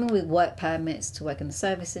they were coming with work permits to work in the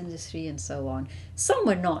service industry and so on. Some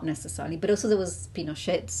were not necessarily, but also there was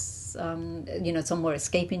Pinochet's, some were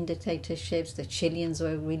escaping dictatorships. The Chileans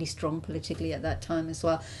were really strong politically at that time as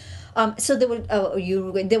well. So there were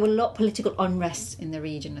a lot of political unrest in the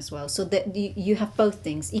region as well. So that you have both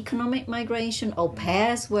things. Economic migration, au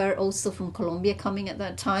pairs were also from Colombia coming at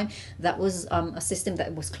that time. That was a system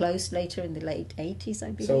that was closed later in the late 80s,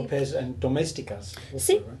 I believe. So au pairs and domésticas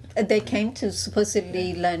also, right? They came to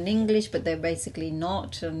supposedly learn English, but they're basically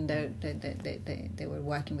not, and they were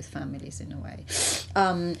working with families in a way.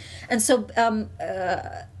 And so...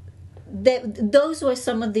 those were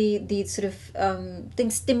some of the sort of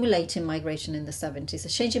things stimulating migration in the 70s. A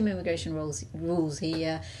change in immigration rules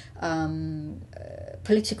here,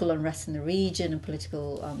 political unrest in the region, and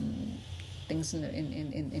political things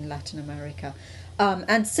in Latin America.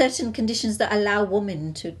 And certain conditions that allow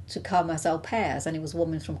women to come as au pairs, and it was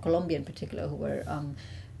women from Colombia in particular who were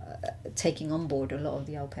taking on board a lot of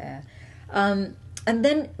the au pair. And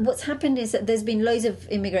then what's happened is that there's been loads of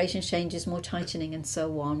immigration changes, more tightening and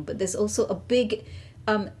so on, but there's also a big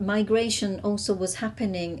migration also was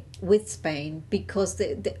happening with Spain, because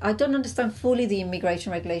I don't understand fully the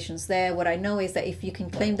immigration regulations there. What I know is that if you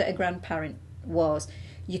can claim that a grandparent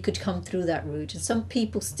you could come through that route, and some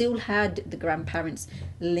people still had the grandparents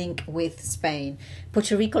link with Spain.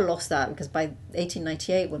 Puerto Rico lost that, because by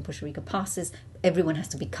 1898, when Puerto Rico passes, everyone has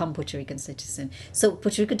to become Puerto Rican citizen. So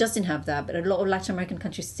Puerto Rico doesn't have that, but a lot of Latin American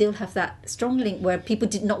countries still have that strong link where people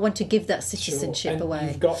did not want to give that citizenship away.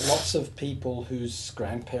 You've got lots of people whose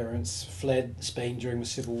grandparents fled Spain during the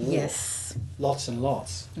Civil War. Yes. Lots and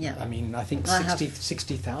lots. Yeah. I mean, I think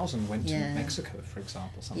 60,000 went to Mexico, for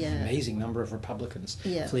example. Some amazing number of Republicans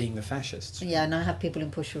fleeing the fascists. Yeah, and I have people in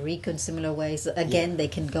Puerto Rico in similar ways. Again, they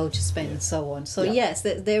can go to Spain and so on. So yes,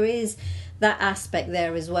 there is that aspect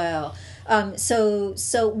there as well. So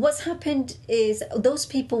what's happened is those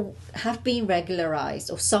people have been regularized,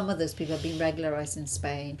 or some of those people have been regularized in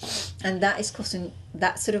Spain, and that is causing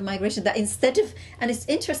that sort of migration. That instead of, and it's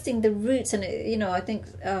interesting, the roots, and I think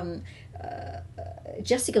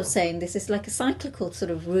Jessica was saying this is like a cyclical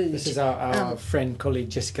sort of route. This is our friend, colleague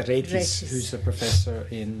Jessica Regis, who's a professor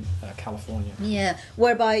in California. Yeah,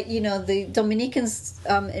 whereby, the Dominicans'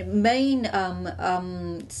 main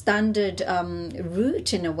standard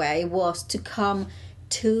route, in a way, was to come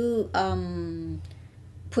to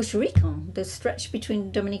Puerto Rico. The stretch between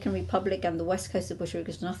Dominican Republic and the west coast of Puerto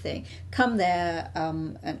Rico is nothing. Come there,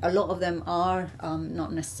 and a lot of them are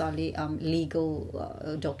not necessarily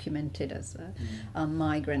legal, documented as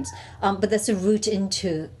migrants. But there's a route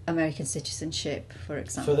into American citizenship, for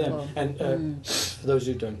example. For them. And for those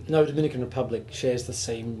who don't know, Dominican Republic shares the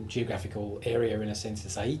same geographical area, in a sense,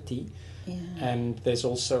 as Haiti. Yeah. And there's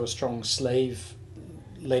also a strong slave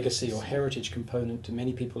legacy or heritage component to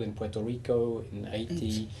many people in Puerto Rico, in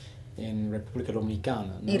Haiti, in República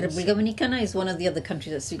Dominicana. No? República Dominicana is one of the other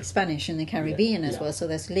countries that speak Spanish in the Caribbean as well, so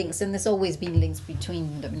there's links, and there's always been links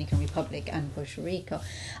between Dominican Republic and Puerto Rico.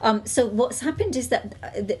 So what's happened is that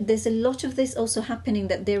there's a lot of this also happening,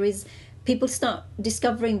 that there is people start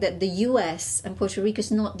discovering that the US and Puerto Rico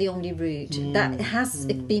is not the only route. That has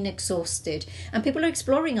been exhausted. And people are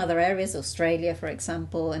exploring other areas, Australia, for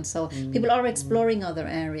example, and so people are exploring other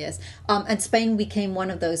areas. And Spain became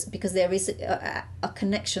one of those, because there is a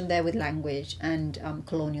connection there with language and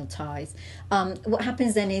colonial ties. What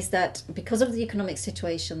happens then is that because of the economic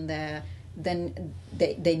situation there, then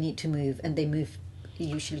they need to move, and they move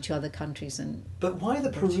usually to other countries. But why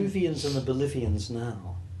the Peruvians and the Bolivians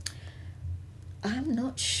now? I'm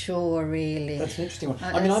not sure, really. That's an interesting one.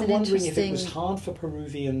 I'm wondering if it was hard for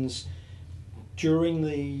Peruvians during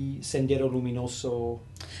the Sendero Luminoso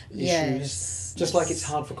issues. Just like it's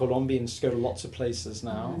hard for Colombians to go to lots of places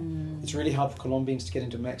now. It's really hard for Colombians to get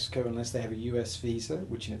into Mexico unless they have a US visa,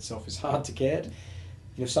 which in itself is hard to get.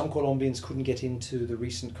 Some Colombians couldn't get into the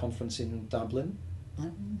recent conference in Dublin.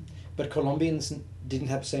 But Colombians didn't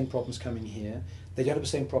have the same problems coming here. They don't have the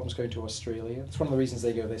same problems going to Australia. It's one of the reasons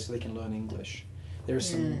they go there, so they can learn English. There are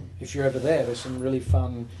some, if you're over there's some really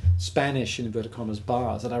fun Spanish, in inverted commas,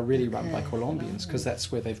 bars that are really run by Colombians, because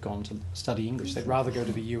that's where they've gone to study English. They'd rather go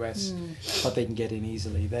to the US, but they can get in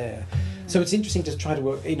easily there. So it's interesting to try to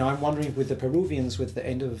work, I'm wondering with the Peruvians, with the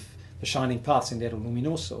end of the Shining Path, Sendero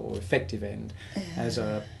Luminoso, or effective end, as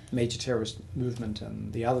a major terrorist movement,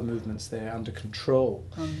 and the other movements there under control,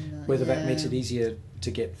 whether that makes it easier to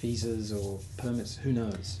get visas or permits, who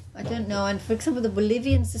knows? I don't know. And for example, the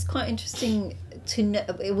Bolivians is quite interesting to know.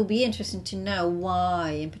 It will be interesting to know why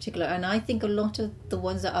in particular. And I think a lot of the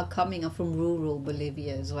ones that are coming are from rural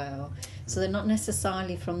Bolivia as well. So they're not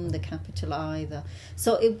necessarily from the capital either.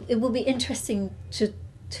 So it will be interesting to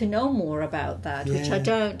know more about that, which I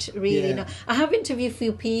don't really know. I have interviewed a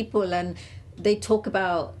few people, and they talk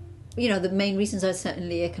about, the main reasons are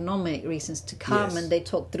certainly economic reasons to come, and they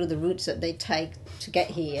talk through the routes that they take to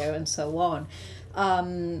get here and so on.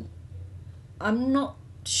 I'm not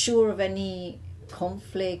sure of any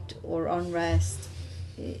conflict or unrest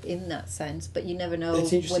in that sense, but you never know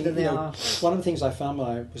whether they are. One of the things I found when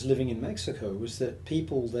I was living in Mexico was that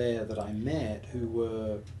people there that I met who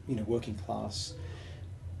were, working class,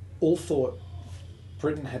 all thought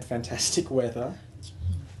Britain had fantastic weather.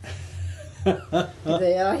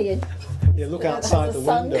 They are here. Yeah, look outside the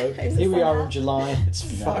window. Here we are in July. It's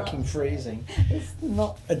fucking freezing. It's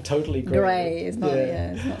not and totally grey. It's not.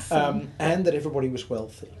 It's not sun. And that everybody was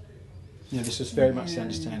wealthy. This was very much the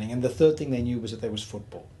understanding. And the third thing they knew was that there was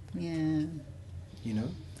football. Yeah. You know?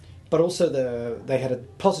 But also they had a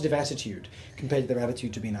positive attitude compared to their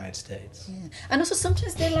attitude to the United States. Yeah. And also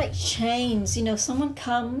sometimes they're like chains, you know, someone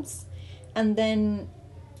comes and then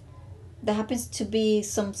there happens to be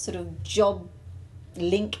some sort of job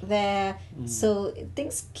link there. So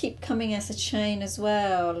things keep coming as a chain as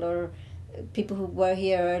well, or people who were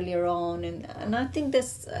here earlier on. And I think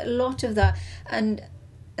there's a lot of that. And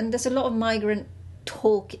there's a lot of migrant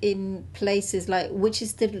talk in places like which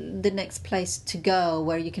is the next place to go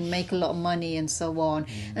where you can make a lot of money and so on.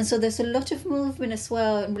 And so there's a lot of movement as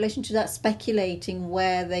well in relation to that, speculating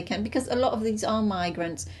where they can, because a lot of these are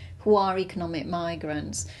migrants who are economic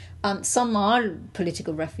migrants. Some are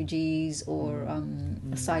political refugees or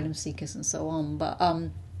asylum seekers and so on, but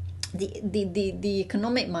the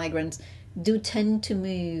economic migrants do tend to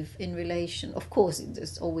move in relation. Of course,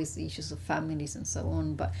 there's always the issues of families and so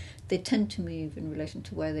on, but they tend to move in relation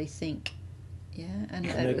to where they think. Yeah,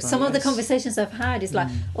 and some of the conversations I've had is like,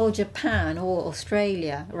 Japan or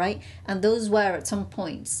Australia, right? And those were at some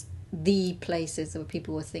points the places where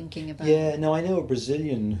people were thinking about. Yeah, no, I know a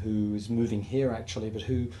Brazilian who is moving here actually, but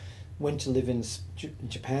who went to live in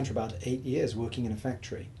Japan for about 8 years, working in a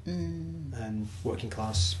factory and working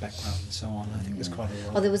class background and so on. I think there's quite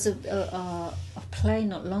a lot. There was a play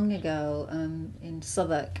not long ago in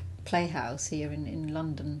Southwark Playhouse here in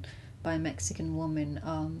London by a Mexican woman.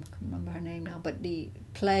 I can't remember her name now, but the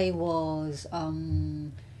play was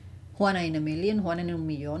Juana en un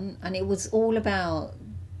Millón, and it was all about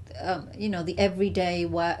the everyday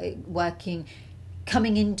working,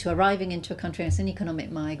 arriving into a country as an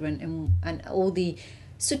economic migrant, and all the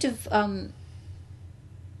sort of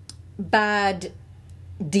bad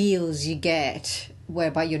deals you get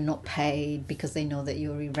whereby you're not paid because they know that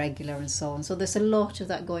you're irregular and so on. So there's a lot of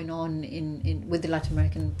that going on in with the Latin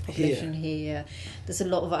American population here. There's a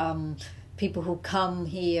lot of people who come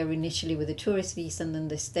here initially with a tourist visa and then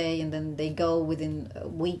they stay and then they go within a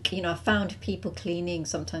week. I found people cleaning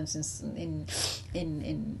sometimes in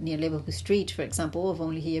near Liverpool Street, for example. I've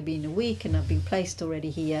only here been a week and I've been placed already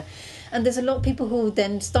here. And there's a lot of people who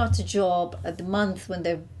then start a job at the month when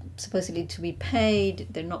they're supposedly to be paid.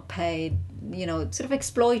 They're not paid, sort of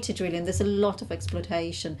exploited really. And there's a lot of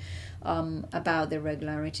exploitation about their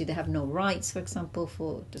regularity. They have no rights, for example,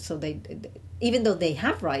 so they even though they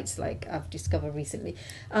have rights, like I've discovered recently,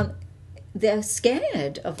 they're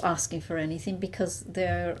scared of asking for anything because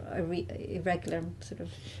they're irregular sort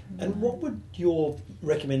of. And what would your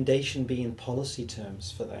recommendation be in policy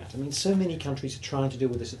terms for that? I mean, so many countries are trying to deal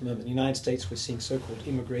with this at the moment. In the United States, we're seeing so-called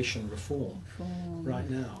immigration reform right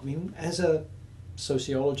now. I mean, as a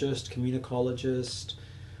sociologist, communicologist,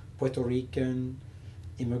 Puerto Rican,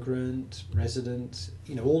 immigrant, resident,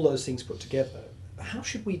 all those things put together, how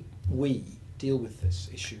should we deal with this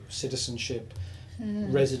issue of citizenship,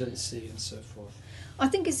 residency and so forth? I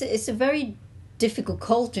think it's a very difficult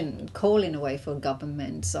call in a way for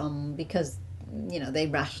governments because they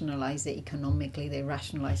rationalise it economically, they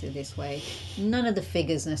rationalise it this way. None of the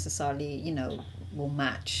figures necessarily will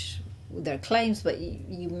match their claims, but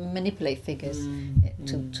you manipulate figures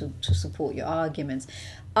to support your arguments.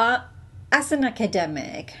 As an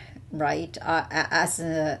academic, right, as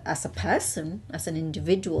a person, as an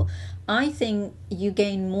individual, I think you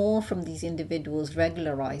gain more from these individuals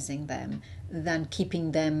regularizing them than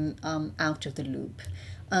keeping them out of the loop.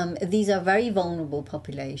 These are very vulnerable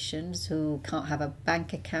populations who can't have a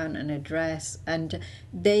bank account, an address, and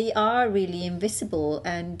they are really invisible,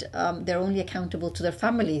 and they're only accountable to their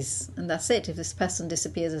families, and that's it. If this person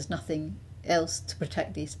disappears, there's nothing else to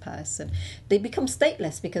protect this person. They become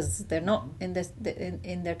stateless because they're not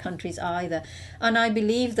in their countries either. And I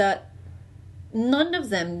believe that none of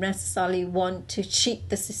them necessarily want to cheat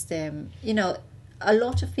the system. A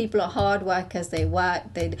lot of people are hard workers. They work,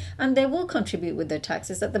 and they will contribute with their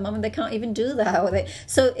taxes. At the moment, they can't even do that.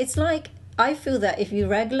 So it's like, I feel that if you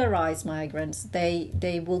regularize migrants,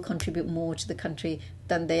 they will contribute more to the country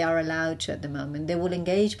than they are allowed to at the moment. They will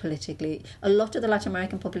engage politically. A lot of the Latin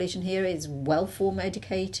American population here is well-formed,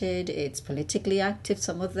 educated. It's politically active,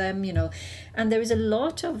 some of them, and there is a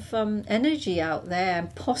lot of energy out there,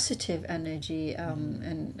 and positive energy,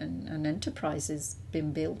 and enterprises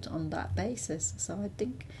being built on that basis. So I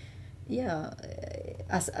think,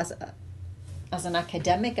 as an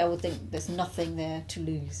academic, I would think there's nothing there to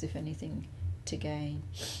lose, if anything, to gain.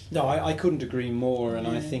 No, I couldn't agree more, and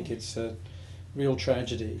I think it's a real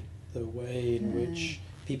tragedy, the way in which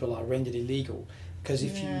people are rendered illegal. Because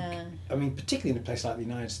particularly in a place like the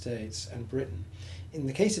United States and Britain, in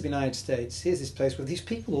the case of the United States, here's this place where these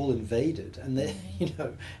people all invaded, and they,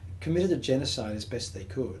 committed a genocide as best they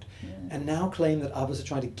could, and now claim that others are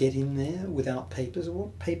trying to get in there without papers.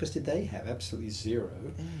 What papers did they have? Absolutely zero.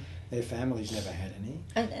 Their families never had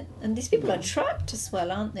any. And these people are trapped as well,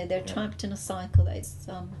 aren't they? They're trapped in a cycle that is...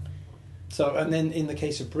 So, and then in the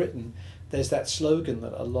case of Britain, there's that slogan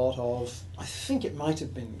that a lot of, I think it might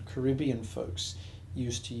have been Caribbean folks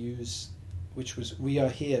used to use, which was, "We are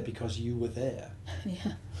here because you were there."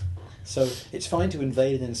 Yeah. So it's fine to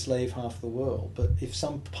invade and enslave half the world, but if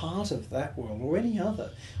some part of that world or any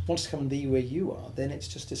other wants to come and be where you are, then it's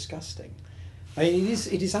just disgusting. I mean,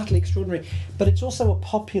 it is utterly extraordinary, but it's also a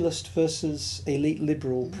populist versus elite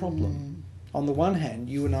liberal problem. On the one hand,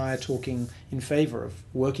 you and I are talking in favour of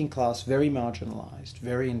working class, very marginalised,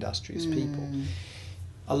 very industrious people.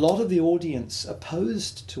 A lot of the audience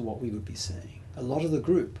opposed to what we would be saying, a lot of the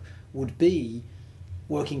group would be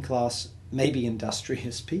working class, maybe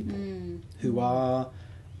industrious people who are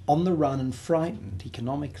on the run and frightened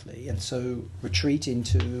economically, and so retreat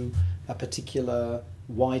into a particular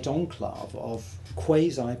white enclave of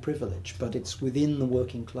quasi-privilege, but it's within the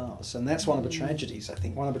working class. And that's one of the tragedies, I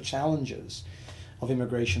think. One of the challenges of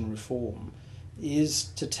immigration reform is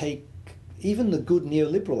to take even the good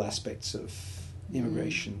neoliberal aspects of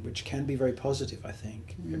immigration, which can be very positive, I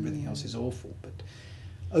think. Everything else is awful, but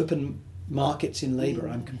open markets in labour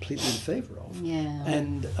I'm completely in favour of.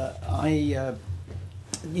 And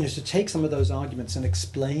to take some of those arguments and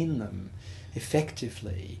explain them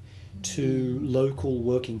effectively to local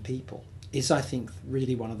working people is, I think,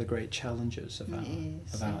 really one of the great challenges of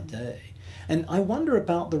our day. And I wonder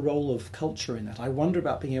about the role of culture in that. I wonder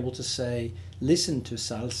about being able to say, listen to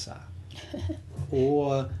salsa,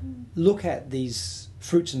 or look at these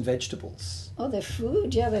fruits and vegetables. Oh, the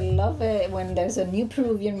food, yeah, they love it. When there's a new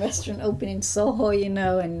Peruvian restaurant open in Soho,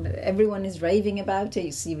 and everyone is raving about it.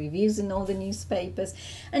 You see reviews in all the newspapers.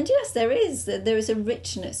 And yes, there is a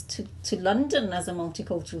richness to London as a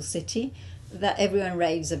multicultural city that everyone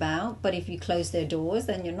raves about. But if you close their doors,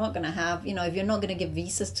 then you're not going to have, if you're not going to give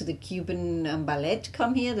visas to the Cuban ballet to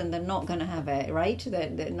come here, then they're not going to have it, right?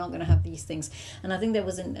 They're not going to have these things. And I think there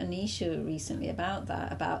was an issue recently about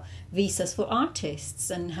that, about visas for artists,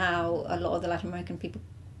 and how a lot of the Latin American people,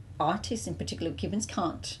 artists in particular, Cubans,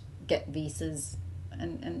 can't get visas.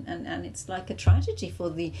 And it's like a tragedy for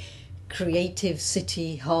the creative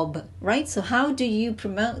city hub, right? So how do you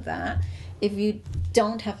promote that if you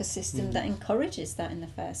don't have a system that encourages that in the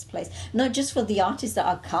first place? Not just for the artists that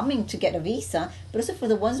are coming to get a visa, but also for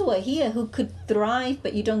the ones who are here who could thrive,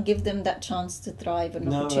 but you don't give them that chance to thrive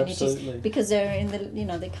and opportunities. Absolutely. Because they're in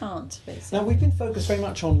the, they can't, basically. Now, we've been focused very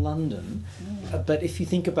much on London, but if you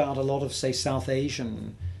think about a lot of, say, South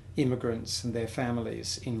Asian immigrants and their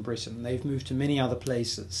families in Britain, they've moved to many other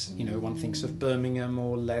places. One thinks of Birmingham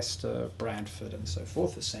or Leicester, Bradford and so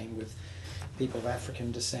forth. The same with people of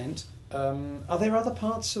African descent. Are there other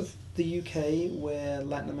parts of the UK where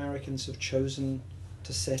Latin Americans have chosen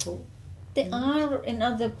to settle? There are in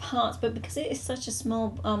other parts, but because it is such a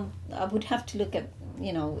small, I would have to look at,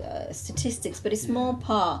 statistics, but it's a small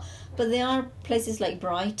part. But there are places like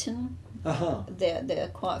Brighton. There are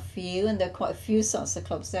quite a few, and there are quite a few salsa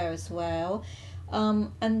clubs there as well.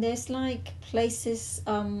 And there's like places,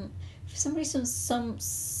 for some reason, some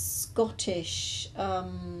Scottish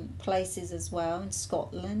places as well in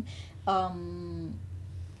Scotland. And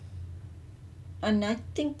I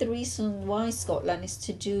think the reason why Scotland is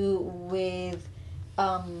to do with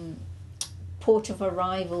port of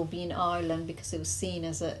arrival being Ireland, because it was seen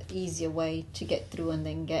as an easier way to get through and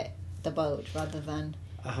then get the boat rather than...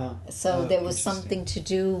 So there was something to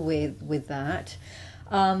do with that.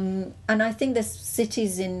 And I think there's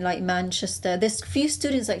cities in like Manchester. There's few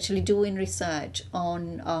students actually doing research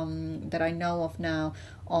on that I know of now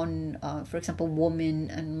on, for example, women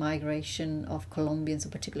and migration of Colombians or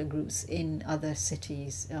particular groups in other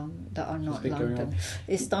cities that are not London.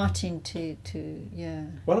 It's starting to.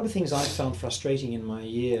 One of the things I found frustrating in my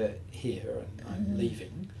year here, and I'm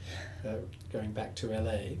leaving, going back to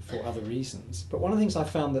LA for other reasons, but one of the things I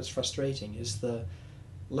found that's frustrating is the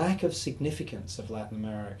lack of significance of Latin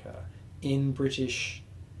America in British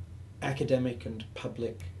academic and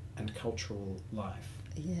public and cultural life.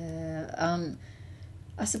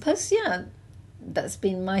 I suppose, that's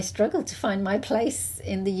been my struggle to find my place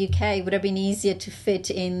in the UK. It would have been easier to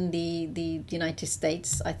fit in the United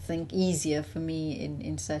States, I think, easier for me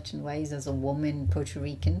in certain ways as a woman, Puerto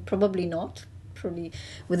Rican. Probably not probably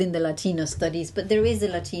within the Latino studies, but there is a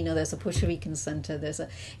Latino, there's a Puerto Rican center, there's a,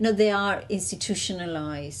 they are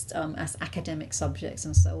institutionalized as academic subjects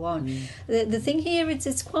and so on. The thing here is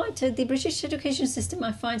it's quite, the British education system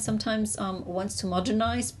I find sometimes wants to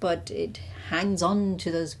modernize, but it hangs on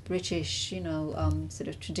to those British, sort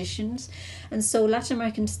of traditions. And so Latin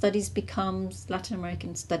American studies becomes Latin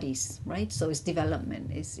American studies, right? So it's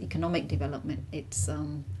development, it's economic development, it's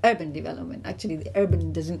urban development. Actually, the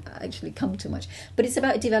urban doesn't actually come too much. But it's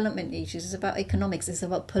about development issues, it's about economics, it's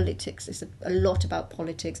about politics, it's a lot about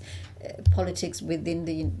politics within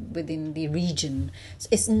the region. So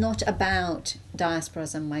it's not about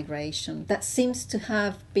diasporas and migration. That seems to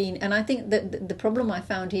have been, and I think that the problem I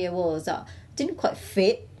found here was that didn't quite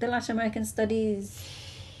fit the Latin American studies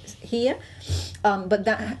here, but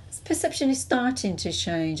that perception is starting to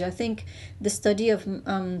change. I think the study of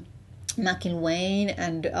McIlwain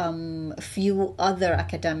and a few other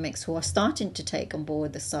academics who are starting to take on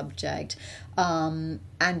board the subject, and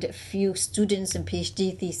a few students and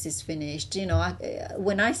PhD theses finished.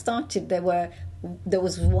 When I started, there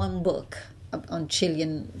was one book on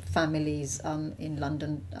Chilean families in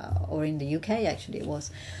London, or in the UK actually it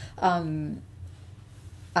was,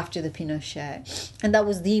 after the Pinochet, and that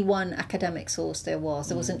was the one academic source there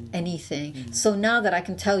wasn't anything. So now that I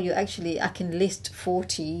can tell you, actually I can list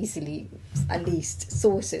 40 easily at least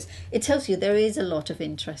sources, it tells you there is a lot of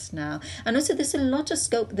interest now, and also there's a lot of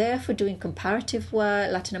scope there for doing comparative work.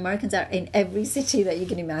 Latin Americans are in every city that you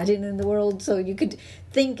can imagine in the world, so you could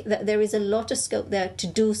think that there is a lot of scope there to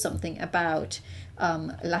do something about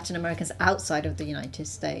Latin Americans outside of the United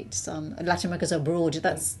States. Latin Americans abroad,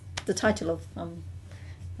 that's the title of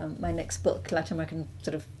my next book, Latin American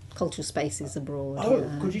sort of cultural spaces abroad.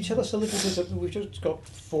 Could you tell us a little bit? We've just got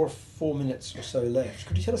four minutes or so left.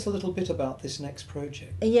 Could you tell us a little bit about this next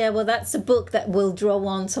project? Yeah, well, that's a book that will draw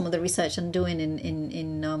on some of the research I'm doing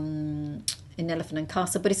in Elephant and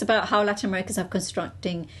Castle, but it's about how Latin Americans are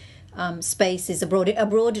constructing spaces abroad.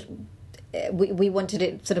 We wanted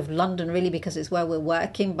it sort of London really because it's where we're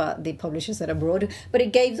working, but the publisher said abroad. But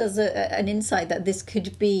it gave us an insight that this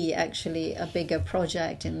could be actually a bigger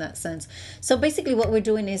project in that sense. So basically what we're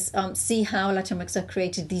doing is see how Latin Americans have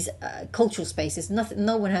created these cultural spaces.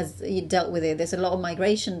 No one has dealt with it. There's a lot of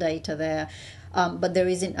migration data there. But there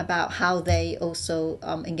isn't about how they also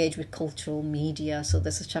engage with cultural media. So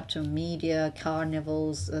there's a chapter on media,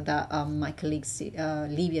 carnivals, that my colleague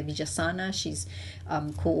Livia Villasana, she's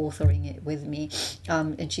co-authoring it with me,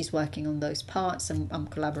 and she's working on those parts, and I'm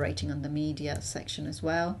collaborating on the media section as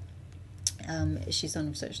well. She's done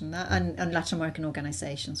research on that, and Latin American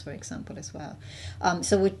organizations, for example, as well.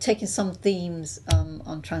 So we're taking some themes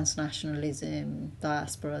on transnationalism,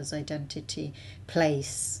 diasporas, identity,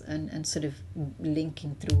 place, and sort of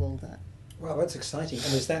linking through all that. Wow, that's exciting.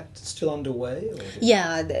 And is that still underway?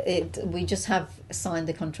 Yeah, we just have signed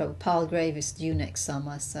the contract with Palgrave. It's due next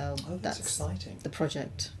summer, so that's exciting. The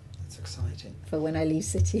project. Exciting. For when I leave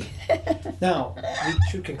City. Now, we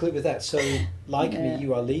should conclude with that. So, like me,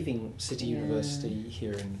 you are leaving City University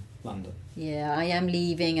here in London. Yeah, I am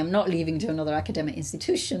leaving. I'm not leaving to another academic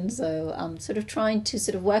institution, so I'm sort of trying to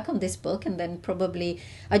sort of work on this book, and then probably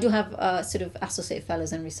I do have sort of associate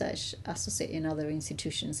fellows and research associate in other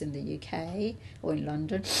institutions in the UK or in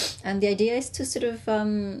London, and the idea is to sort of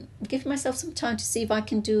give myself some time to see if I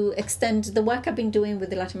can extend the work I've been doing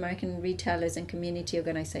with the Latin American retailers and community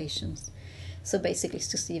organizations. So basically, it's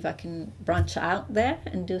to see if I can branch out there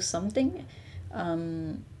and do something.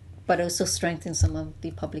 But also strengthen some of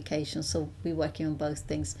the publications. So we're working on both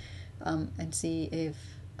things, and see if,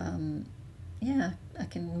 I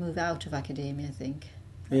can move out of academia, I think.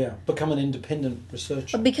 Yeah, become an independent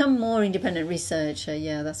researcher. Become more independent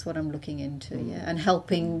researcher, that's what I'm looking into,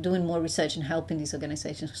 and doing more research and helping these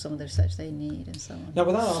organisations with some of the research they need and so on. Now,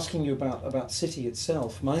 without asking you about City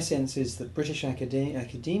itself, my sense is that British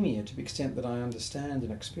academia, to the extent that I understand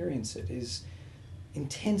and experience it, is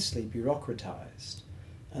intensely bureaucratised,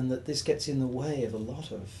 and that this gets in the way of a lot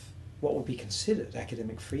of what would be considered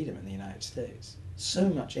academic freedom in the United States. So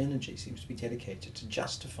much energy seems to be dedicated to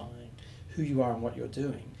justifying who you are and what you're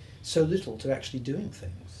doing, so little to actually doing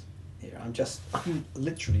things. Here, I'm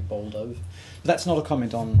literally bowled over. But that's not a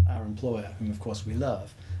comment on our employer, whom of course we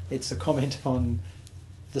love. It's a comment on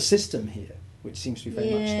the system here, which seems to be very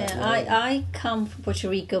much that way. I come from Puerto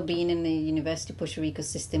Rico, being in the University of Puerto Rico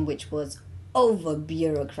system, which was over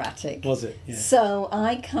bureaucratic. Was it? Yeah. So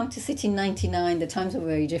I come to City in 99. The times were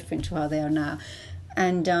very different to how they are now.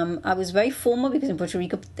 And I was very formal because in Puerto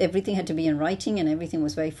Rico everything had to be in writing and everything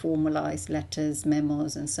was very formalized, letters,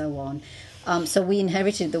 memos and so on. So we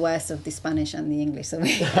inherited the worst of the Spanish and the English. So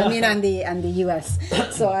and the US.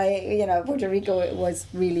 So Puerto Rico was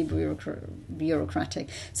really bureaucratic.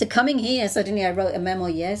 So coming here, suddenly I wrote a memo,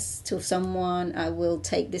 yes, to someone. I will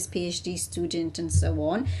take this PhD student and so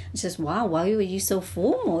on. And she says, wow, why were you so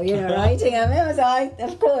formal? Writing a memo. So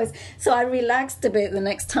of course. So I relaxed a bit. The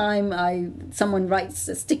next time someone writes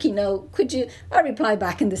a sticky note, I reply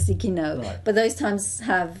back in the sticky note. Right. But those times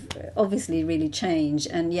have obviously really changed.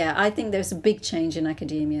 And I think there's a big change in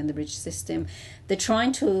academia and the British system. They're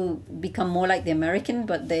trying to become more like the American,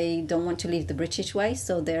 but they don't want to leave the British way.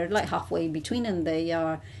 So they're like halfway between, and they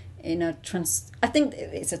are in I think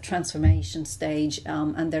it's a transformation stage,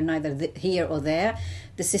 and they're neither here or there.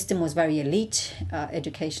 The system was very elite.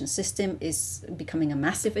 Education system is becoming a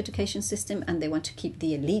massive education system, and they want to keep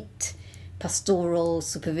the elite pastoral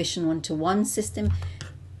supervision one-to-one system.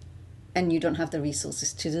 And you don't have the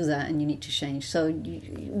resources to do that, and you need to change. So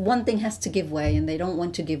one thing has to give way, and they don't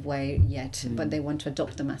want to give way yet, but they want to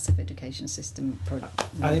adopt the massive education system product.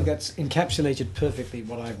 I think that's encapsulated perfectly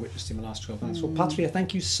what I've witnessed in the last 12 months. Well, Patria,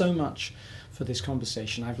 thank you so much for this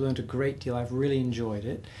conversation. I've learned a great deal. I've really enjoyed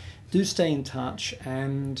it. Do stay in touch,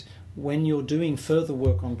 and when you're doing further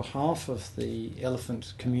work on behalf of the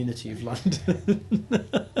elephant community of London,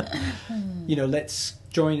 let's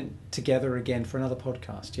join together again for another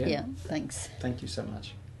podcast. Yeah, thanks. Thank you so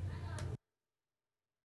much.